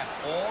 They have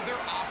all their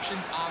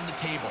options on the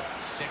table.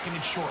 2nd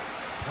and short,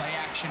 play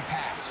action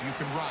pass, you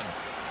can run.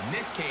 In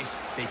this case,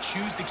 they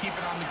choose to keep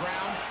it on the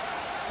ground,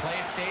 play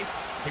it safe,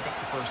 pick up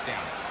the first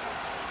down.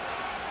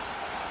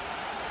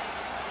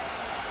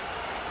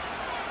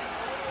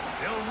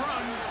 They'll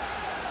run.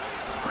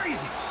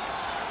 Crazy.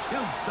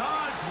 He'll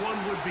dodge one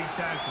would-be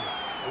tackler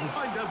and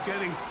wind up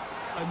getting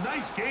a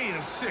nice gain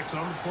of 6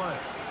 on the play.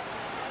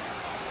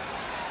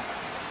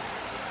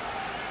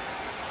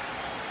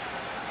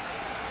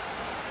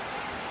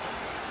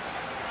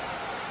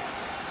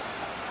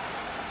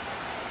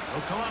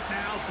 They'll come up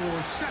now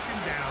for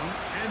 2nd down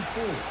and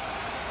 4.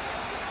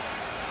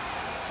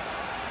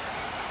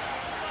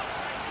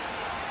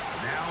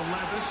 Now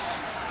Levis.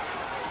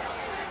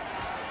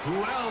 Who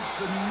else?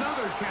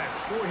 Another catch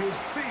for his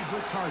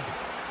favorite target.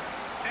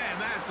 And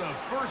that's a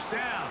first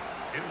down.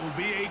 It will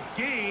be a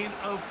gain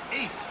of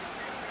 8.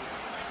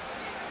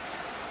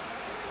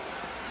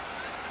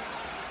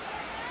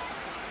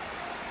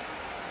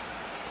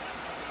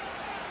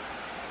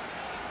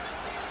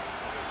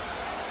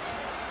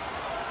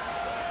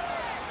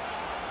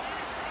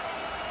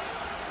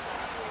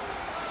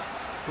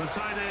 The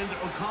tight end,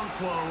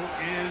 Okonkwo,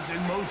 is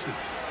in motion.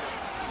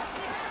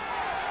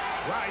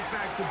 Right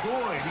back to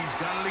Boyd. He's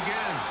got it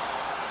again.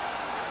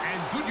 And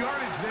good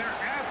yardage there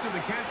after the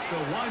catch.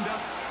 They'll wind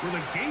up with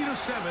a gain of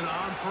 7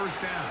 on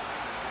first down.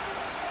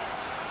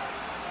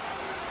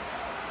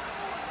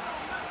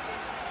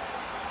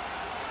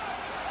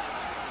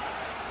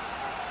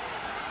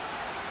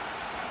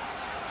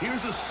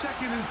 Here's a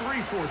 2nd and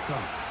 3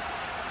 forthcoming.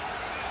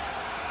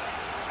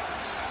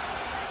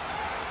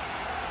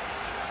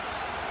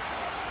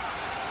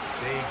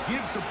 They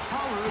give to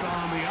Pollard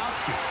on the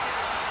option.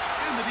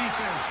 And the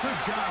defense, good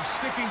job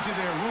sticking to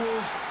their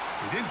rules.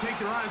 They didn't take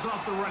their eyes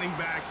off the running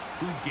back,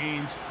 who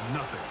gains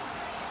nothing.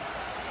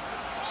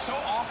 So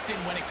often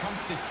when it comes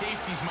to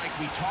safeties, Mike,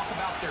 we talk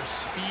about their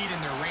speed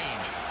and their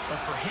range. But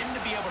for him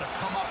to be able to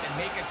come up and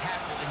make a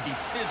tackle and be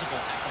physical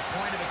at the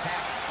point of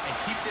attack and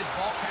keep this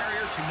ball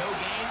carrier to no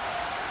gain,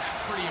 that's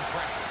pretty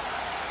impressive.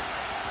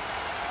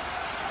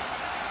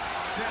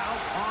 Now,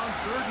 on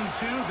 3rd and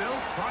 2,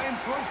 they'll try and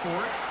throw for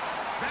it.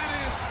 That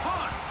is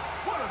caught.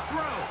 What a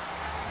throw.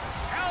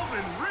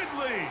 Calvin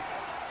Ridley.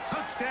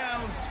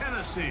 Touchdown,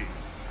 Tennessee.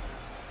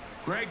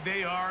 Greg,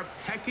 they are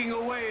pecking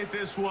away at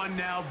this one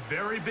now.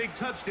 Very big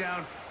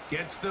touchdown.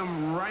 Gets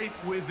them right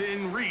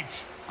within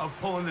reach of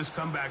pulling this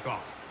comeback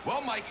off.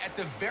 Well, Mike, at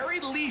the very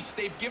least,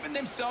 they've given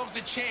themselves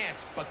a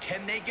chance. But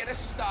can they get a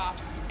stop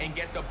and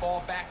get the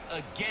ball back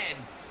again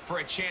for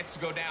a chance to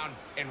go down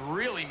and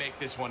really make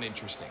this one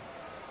interesting?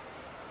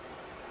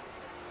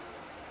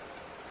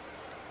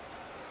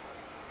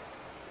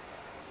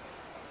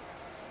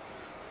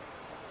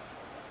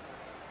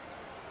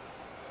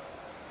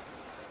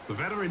 The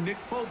veteran Nick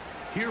Folk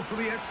here for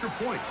the extra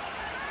point.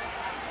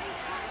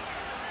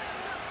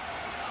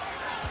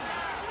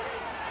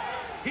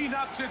 He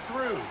knocks it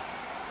through.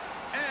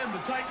 And the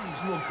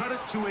Titans will cut it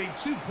to a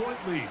 2-point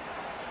lead.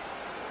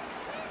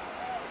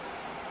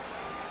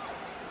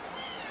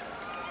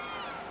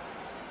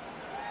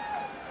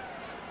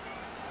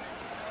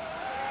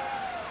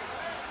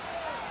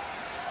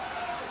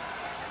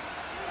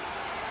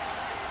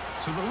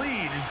 So the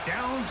lead is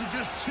down to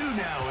just 2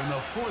 now in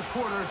the 4th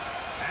quarter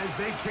as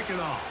they kick it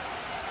off.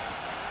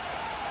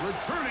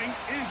 Returning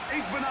is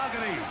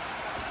Igbenogany.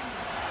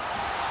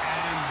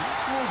 And this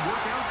will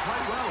work out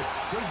quite well.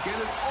 He'll get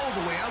it all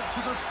the way out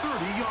to the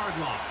 30-yard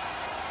line.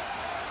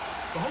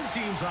 The home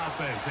team's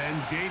offense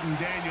and Jaden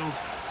Daniels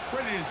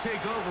ready to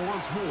take over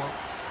once more.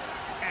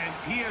 And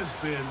he has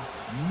been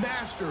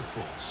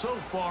masterful so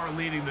far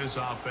leading this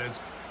offense,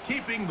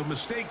 keeping the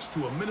mistakes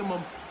to a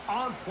minimum,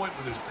 on point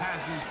with his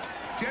passes,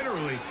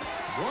 generally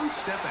one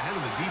step ahead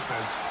of the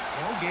defense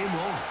all game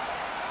long.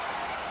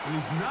 And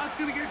he's not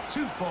going to get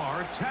too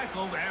far,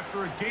 tackled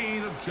after a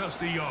gain of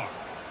just a yard.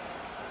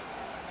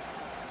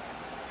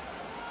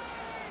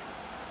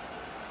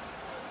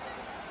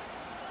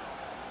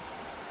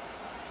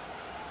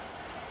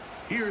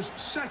 Here's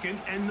 2nd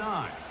and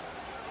 9.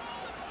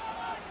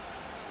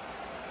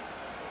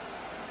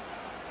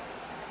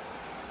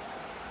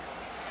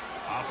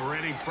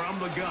 Operating from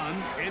the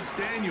gun, it's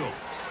Daniels.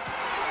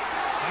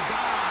 A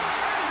dive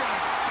and a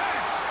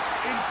catch.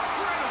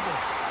 Incredible.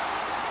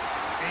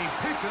 A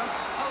pickup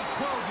of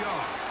 12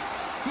 yards.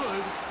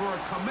 Good for a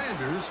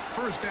Commanders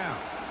first down.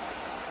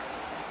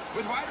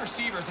 With wide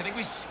receivers, I think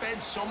we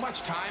spend so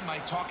much time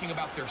talking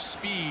about their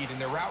speed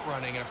and their route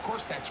running, and of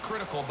course that's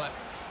critical, but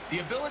the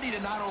ability to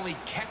not only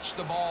catch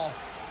the ball,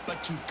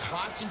 but to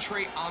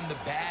concentrate on the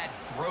bad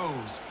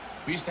throws.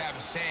 We used to have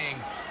a saying,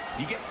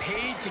 you get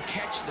paid to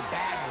catch the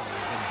bad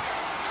ones, and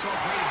so a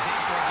great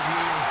example of it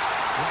here,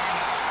 running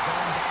out,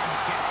 going down to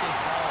get this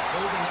ball,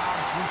 holding on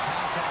through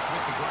contact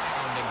with the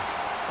ground, and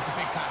it's a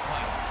big-time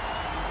play.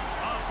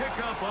 A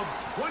pickup of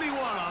 21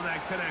 on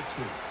that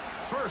connection.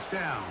 First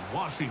down,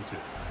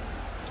 Washington.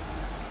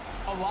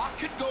 A lot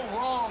could go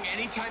wrong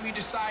anytime you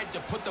decide to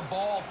put the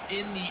ball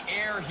in the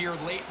air here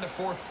late in the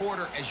 4th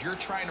quarter as you're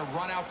trying to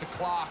run out the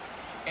clock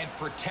and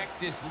protect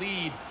this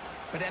lead.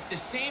 But at the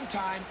same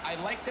time, I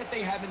like that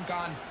they haven't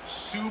gone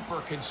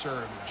super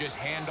conservative, just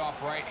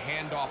handoff right,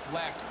 handoff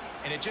left,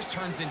 and it just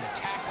turns into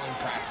tackling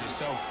practice.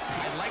 So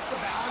I like the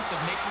balance of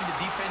making the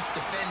defense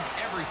defend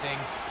everything,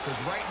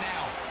 because right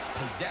now,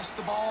 possess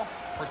the ball,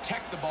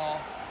 protect the ball,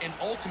 and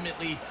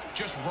ultimately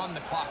just run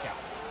the clock out.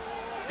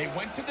 They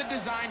went to the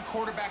design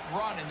quarterback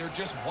run, and there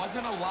just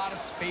wasn't a lot of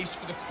space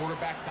for the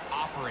quarterback to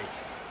operate.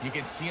 You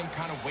can see him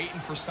kind of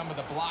waiting for some of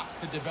the blocks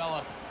to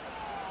develop.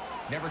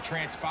 Never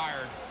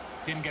transpired.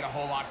 Didn't get a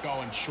whole lot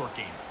going. Short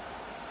game.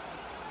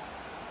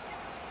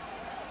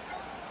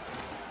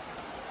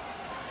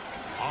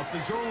 Off the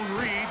zone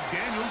read,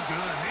 Daniels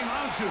gonna hang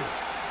on to it.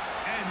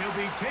 And he'll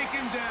be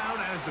taken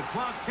down as the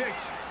clock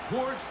ticks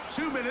towards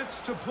 2 minutes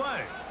to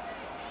play.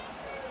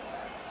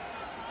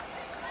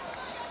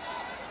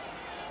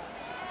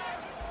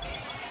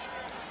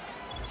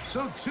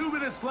 So 2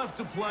 minutes left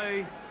to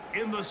play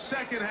in the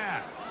 2nd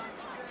half.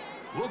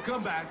 We'll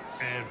come back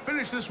and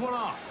finish this one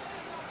off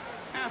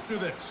after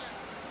this.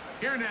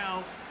 Here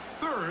now,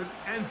 3rd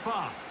and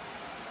 5.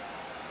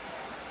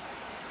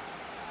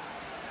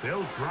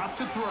 They'll drop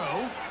to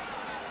throw.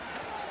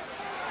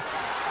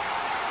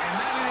 And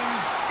that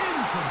is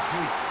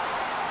incomplete.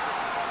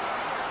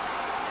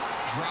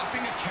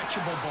 Dropping a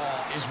catchable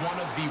ball is one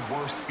of the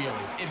worst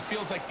feelings. It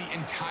feels like the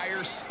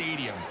entire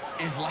stadium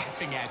is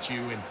laughing at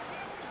you, and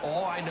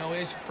all I know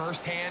is,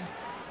 firsthand,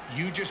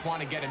 you just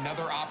want to get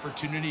another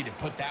opportunity to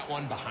put that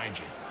one behind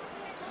you.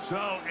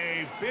 So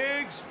a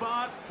big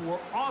spot for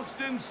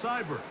Austin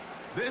Seibert.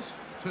 This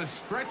to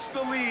stretch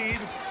the lead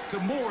to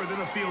more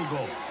than a field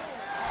goal.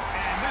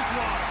 And this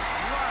one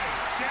right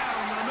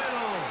down the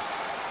middle.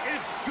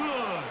 It's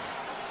good.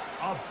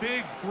 A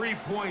big 3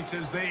 points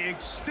as they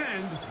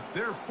extend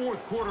their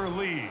fourth quarter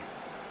lead.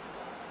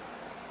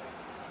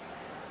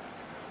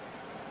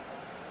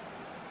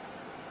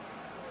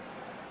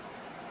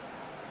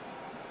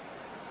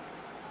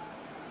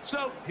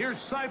 So here's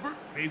Seibert,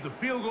 made the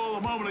field goal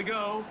a moment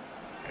ago,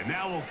 and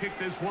now we'll kick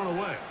this one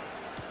away.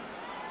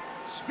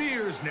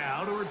 Spears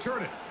now to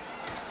return it.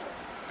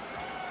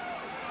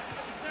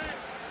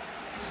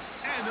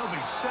 And they'll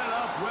be set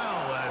up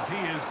well as he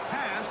is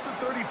past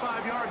the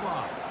 35-yard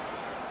line.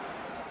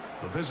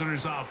 The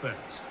visitors'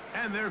 offense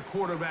and their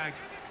quarterback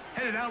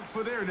headed out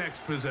for their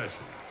next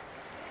possession.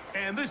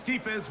 And this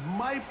defense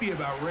might be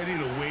about ready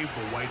to wave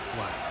the white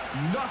flag.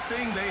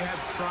 Nothing they have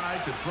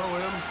tried to throw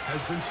at him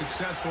has been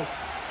successful.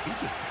 He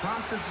just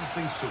processes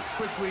things so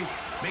quickly,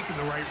 making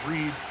the right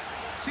read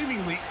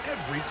seemingly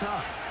every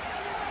time.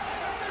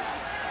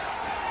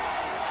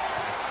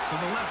 To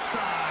the left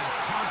side,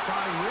 caught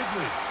by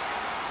Ridley.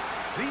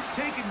 He's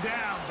taken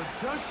down, but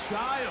just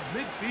shy of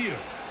midfield.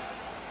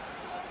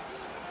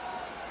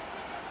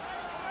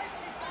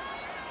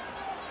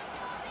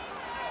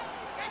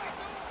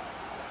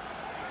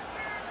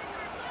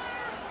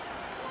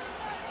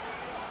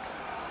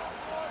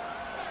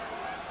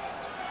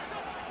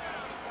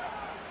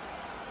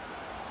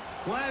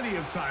 Plenty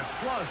of time,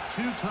 plus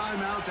 2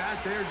 timeouts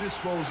at their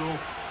disposal.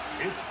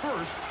 It's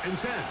 1st and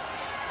 10.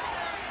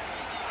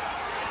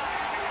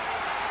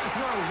 The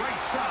throw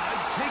right side,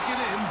 taken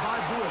in by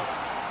Boyd.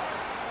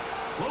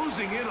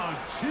 Closing in on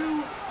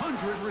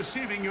 200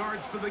 receiving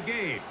yards for the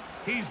game.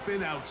 He's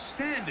been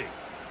outstanding.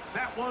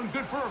 That one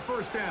good for a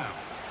first down.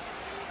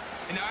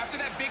 And now after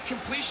that big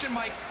completion,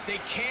 Mike, they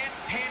can't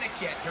panic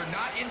yet. They're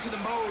not into the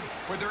mode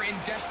where they're in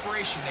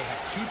desperation. They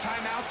have 2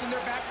 timeouts in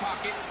their back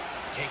pocket.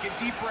 Take a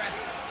deep breath.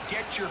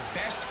 Get your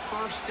best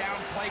first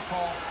down play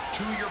call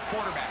to your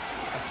quarterback.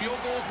 A field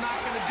goal's not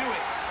going to do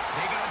it.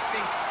 They got to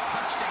think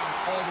touchdown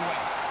all the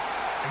way.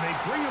 And they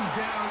bring him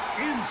down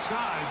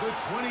inside the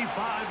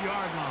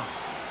 25-yard line.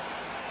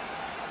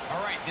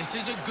 All right, this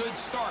is a good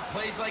start.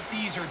 Plays like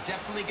these are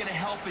definitely going to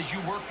help as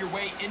you work your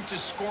way into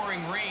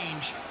scoring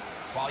range.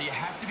 While you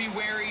have to be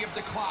wary of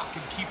the clock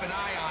and keep an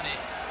eye on it,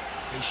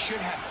 they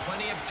should have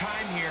plenty of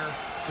time here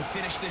to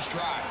finish this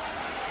drive.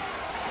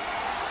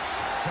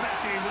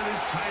 Connecting with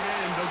his tight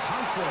end,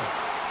 Okonkwo.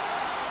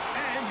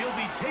 And he'll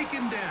be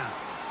taken down.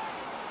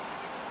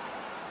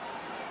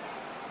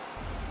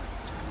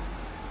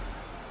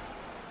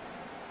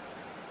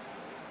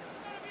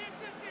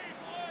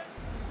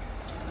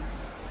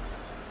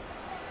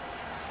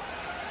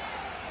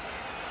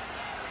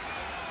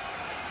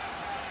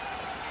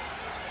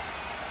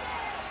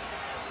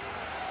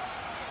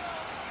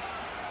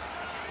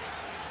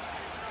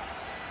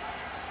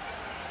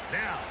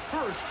 Now,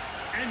 1st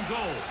and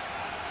goal.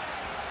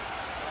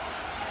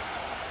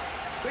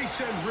 They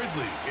send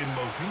Ridley in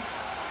motion.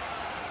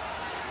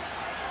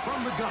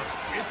 From the gun,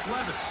 it's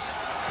Levis.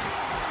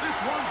 This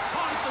one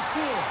caught at the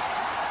floor.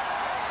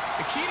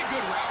 The key to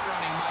good route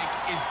running, Mike,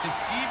 is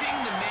deceiving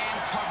the man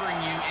covering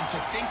you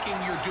into thinking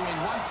you're doing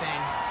one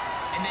thing,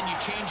 and then you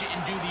change it and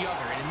do the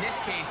other. And in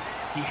this case,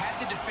 he had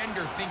the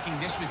defender thinking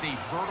this was a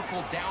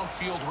vertical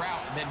downfield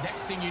route. And then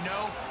next thing you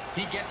know,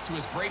 he gets to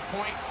his break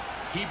point,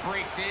 he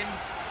breaks in,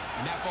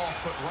 and that ball's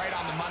put right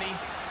on the money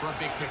for a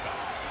big pickup.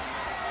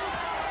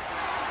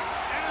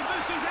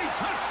 This is a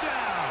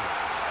touchdown.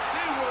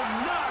 They were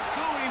not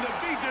going to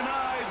be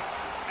denied,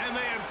 and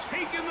they have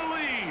taken the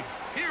lead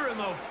here in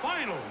the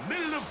final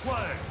minute of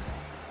play.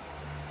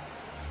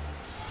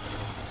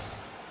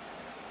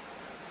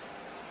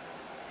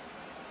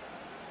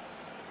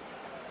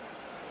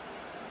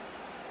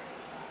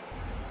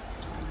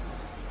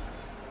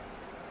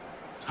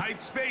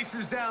 Tight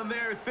spaces down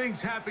there. Things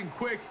happen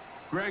quick.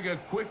 Greg, a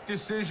quick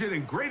decision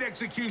and great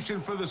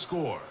execution for the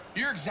score.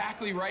 You're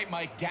exactly right,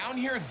 Mike. Down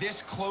here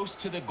this close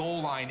to the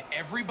goal line,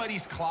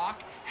 everybody's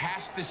clock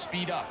has to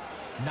speed up.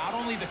 Not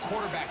only the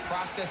quarterback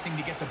processing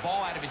to get the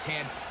ball out of his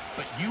hand,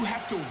 but you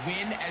have to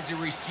win as a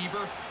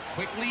receiver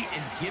quickly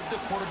and give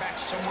the quarterback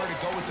somewhere to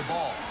go with the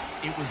ball.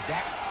 It was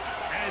that.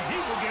 And he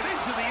will get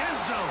into the end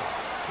zone.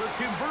 The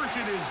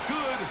conversion is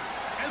good,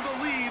 and the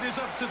lead is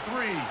up to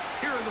 3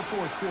 here in the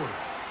fourth quarter.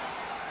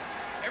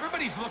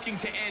 Everybody's looking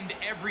to end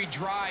every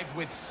drive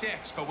with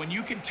 6, but when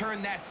you can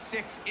turn that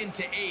 6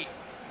 into 8,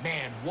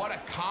 man, what a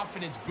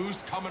confidence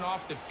boost coming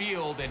off the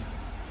field, and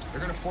they're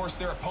going to force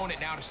their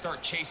opponent now to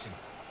start chasing.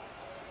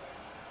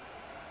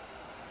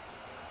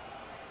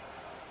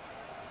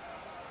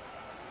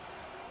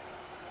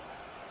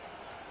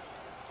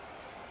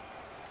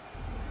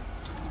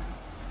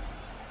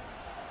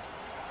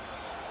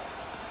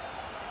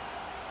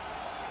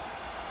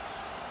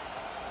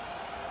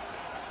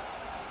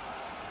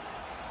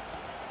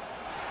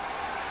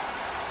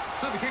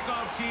 So the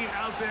kickoff team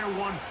out there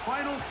one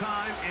final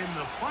time in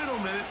the final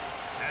minute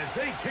as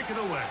they kick it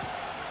away.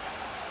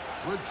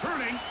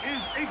 Returning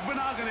is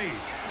Igbinoghene.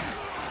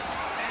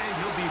 And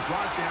he'll be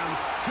brought down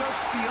just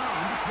beyond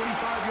the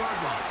 25-yard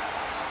line.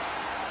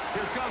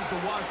 Here comes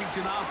the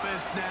Washington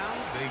offense now.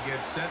 They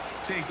get set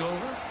to take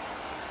over.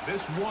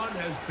 This one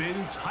has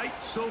been tight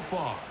so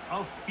far.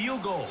 A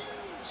field goal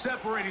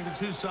separating the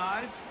two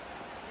sides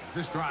as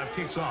this drive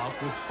kicks off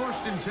with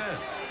 1st and 10.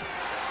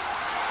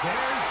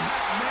 There's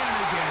that man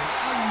again.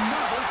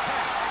 Another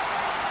catch.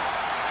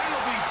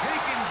 It'll be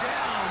taken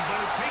down, but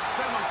it takes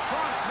them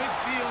across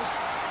midfield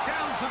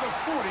down to the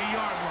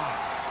 40-yard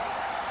line.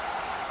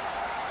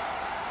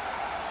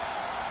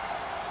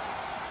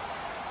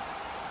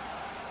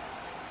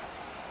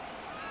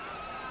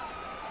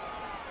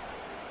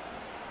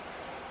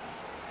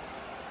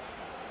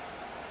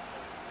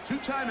 Two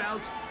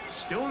timeouts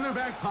still in their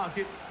back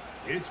pocket.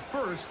 It's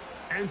 1st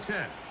and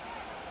 10.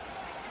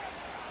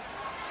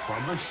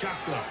 From the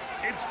shotgun,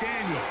 it's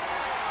Daniels.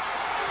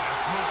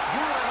 That's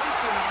McBroom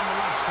open on the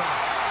left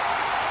side.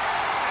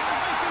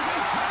 And this is a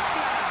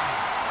touchdown.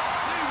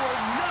 They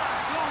were not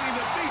going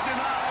to be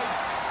denied,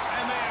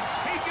 and they have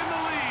taken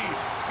the lead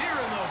here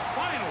in the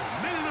final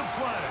minute of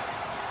play.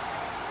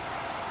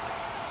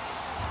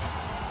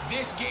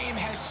 This game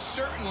has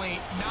certainly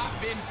not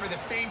been for the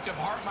faint of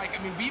heart, Mike.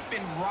 I mean, we've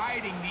been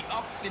riding the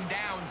ups and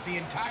downs the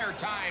entire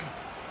time,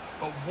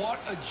 but what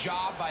a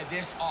job by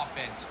this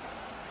offense.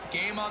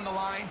 Game on the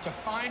line to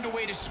find a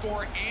way to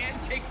score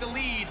and take the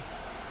lead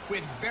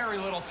with very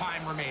little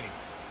time remaining.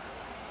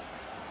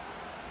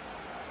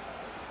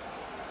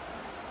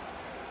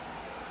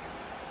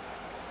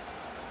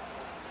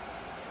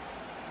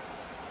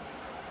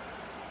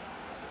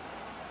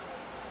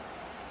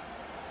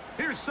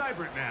 Here's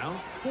Seibert now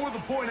for the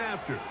point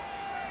after.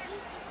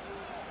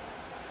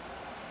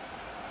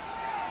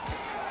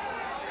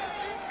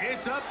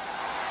 It's up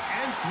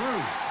and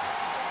through.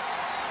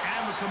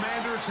 And the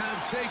Commanders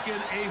have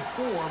taken a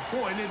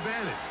 4-point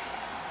advantage.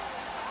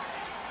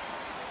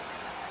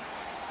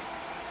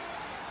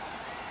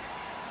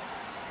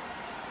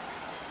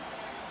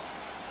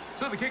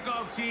 So the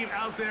kickoff team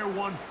out there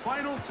one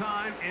final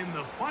time in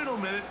the final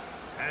minute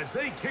as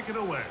they kick it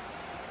away.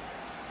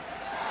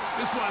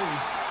 This one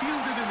is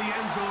fielded in the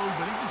end zone,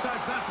 but he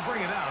decides not to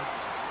bring it out.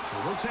 So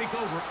they'll take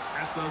over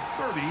at the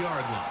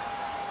 30-yard line.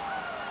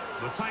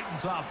 The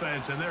Titans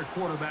offense and their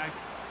quarterback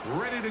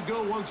ready to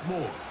go once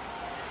more.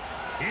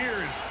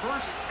 Here's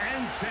 1st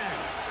and 10.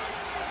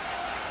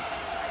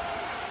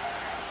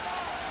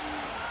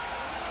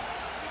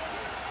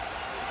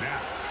 Now,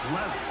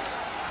 Levis.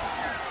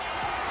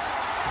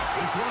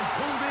 This one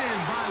pulled in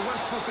by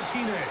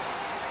Westbrook-Ikhine.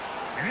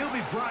 And he'll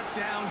be brought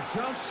down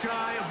just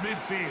shy of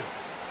midfield.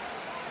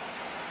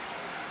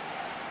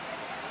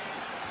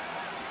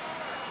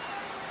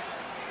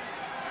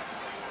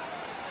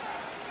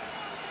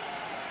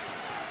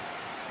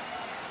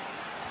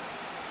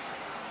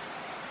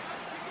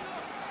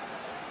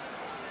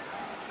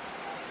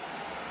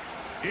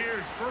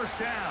 Here's 1st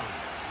down.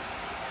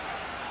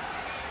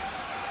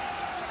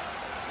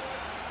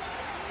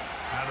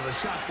 Out of the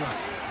shotgun,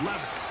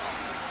 Levis.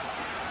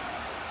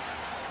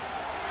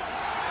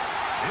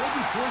 They'll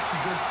be forced to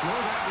just throw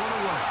that one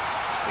away.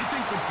 It's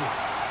incomplete.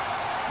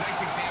 Nice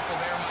example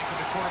there, Mike,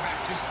 of the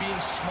quarterback just being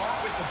smart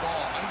with the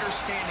ball,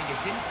 understanding it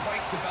didn't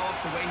quite develop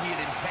the way he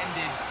had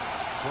intended.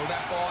 Throw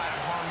that ball out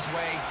of harm's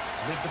way,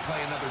 live to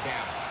play another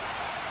down.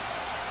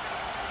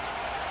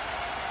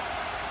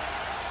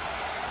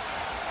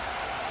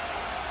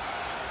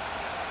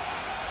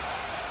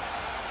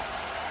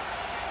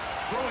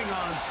 Throwing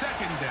on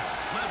 2nd down,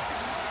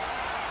 Levis.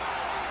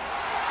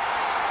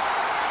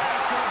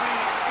 That's going to be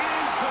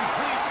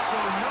incomplete, so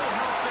no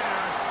help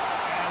there.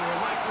 And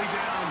we're likely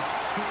down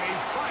to a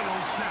final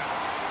snap.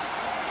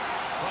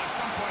 Well, at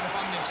some point, if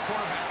I'm this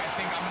quarterback, I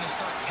think I'm going to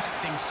start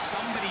testing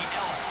somebody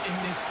else in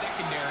this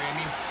secondary. I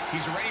mean,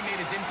 he's already made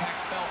his impact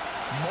felt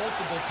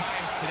multiple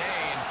times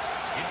today, and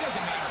it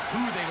doesn't matter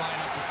who they line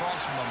up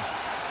across from him.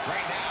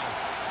 Right now,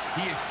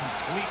 he is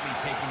completely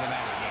taking them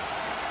out of the game.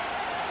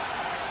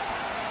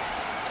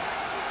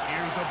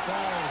 Here's a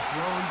ball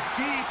thrown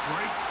deep,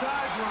 right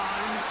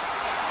sideline.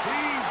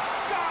 He's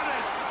got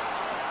it!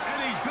 And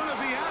he's going to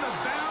be out of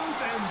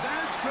bounds, and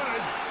that's going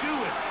to do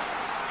it.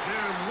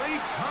 Their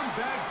late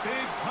comeback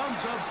bid comes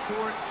up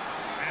short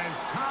as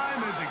time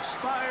has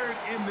expired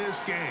in this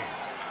game.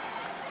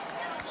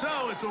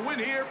 So it's a win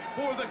here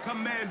for the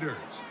Commanders.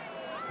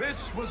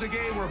 This was a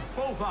game where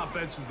both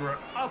offenses were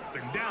up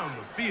and down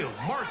the field,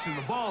 marching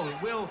the ball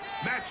at will,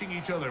 matching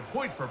each other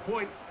point for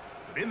point.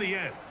 But in the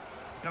end,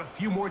 got a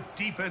few more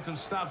defensive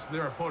stops than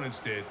their opponents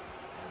did.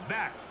 And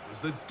that was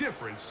the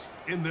difference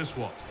in this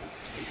one.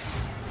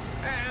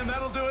 And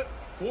that'll do it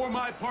for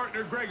my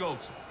partner, Greg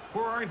Olson.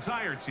 For our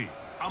entire team,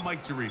 I'm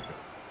Mike Tirico.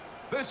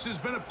 This has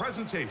been a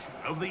presentation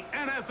of the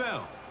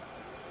NFL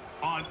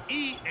on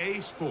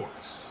EA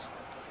Sports.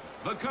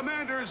 The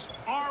Commanders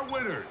are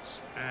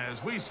winners,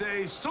 as we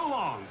say so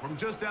long from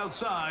just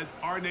outside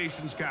our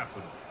nation's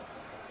capital.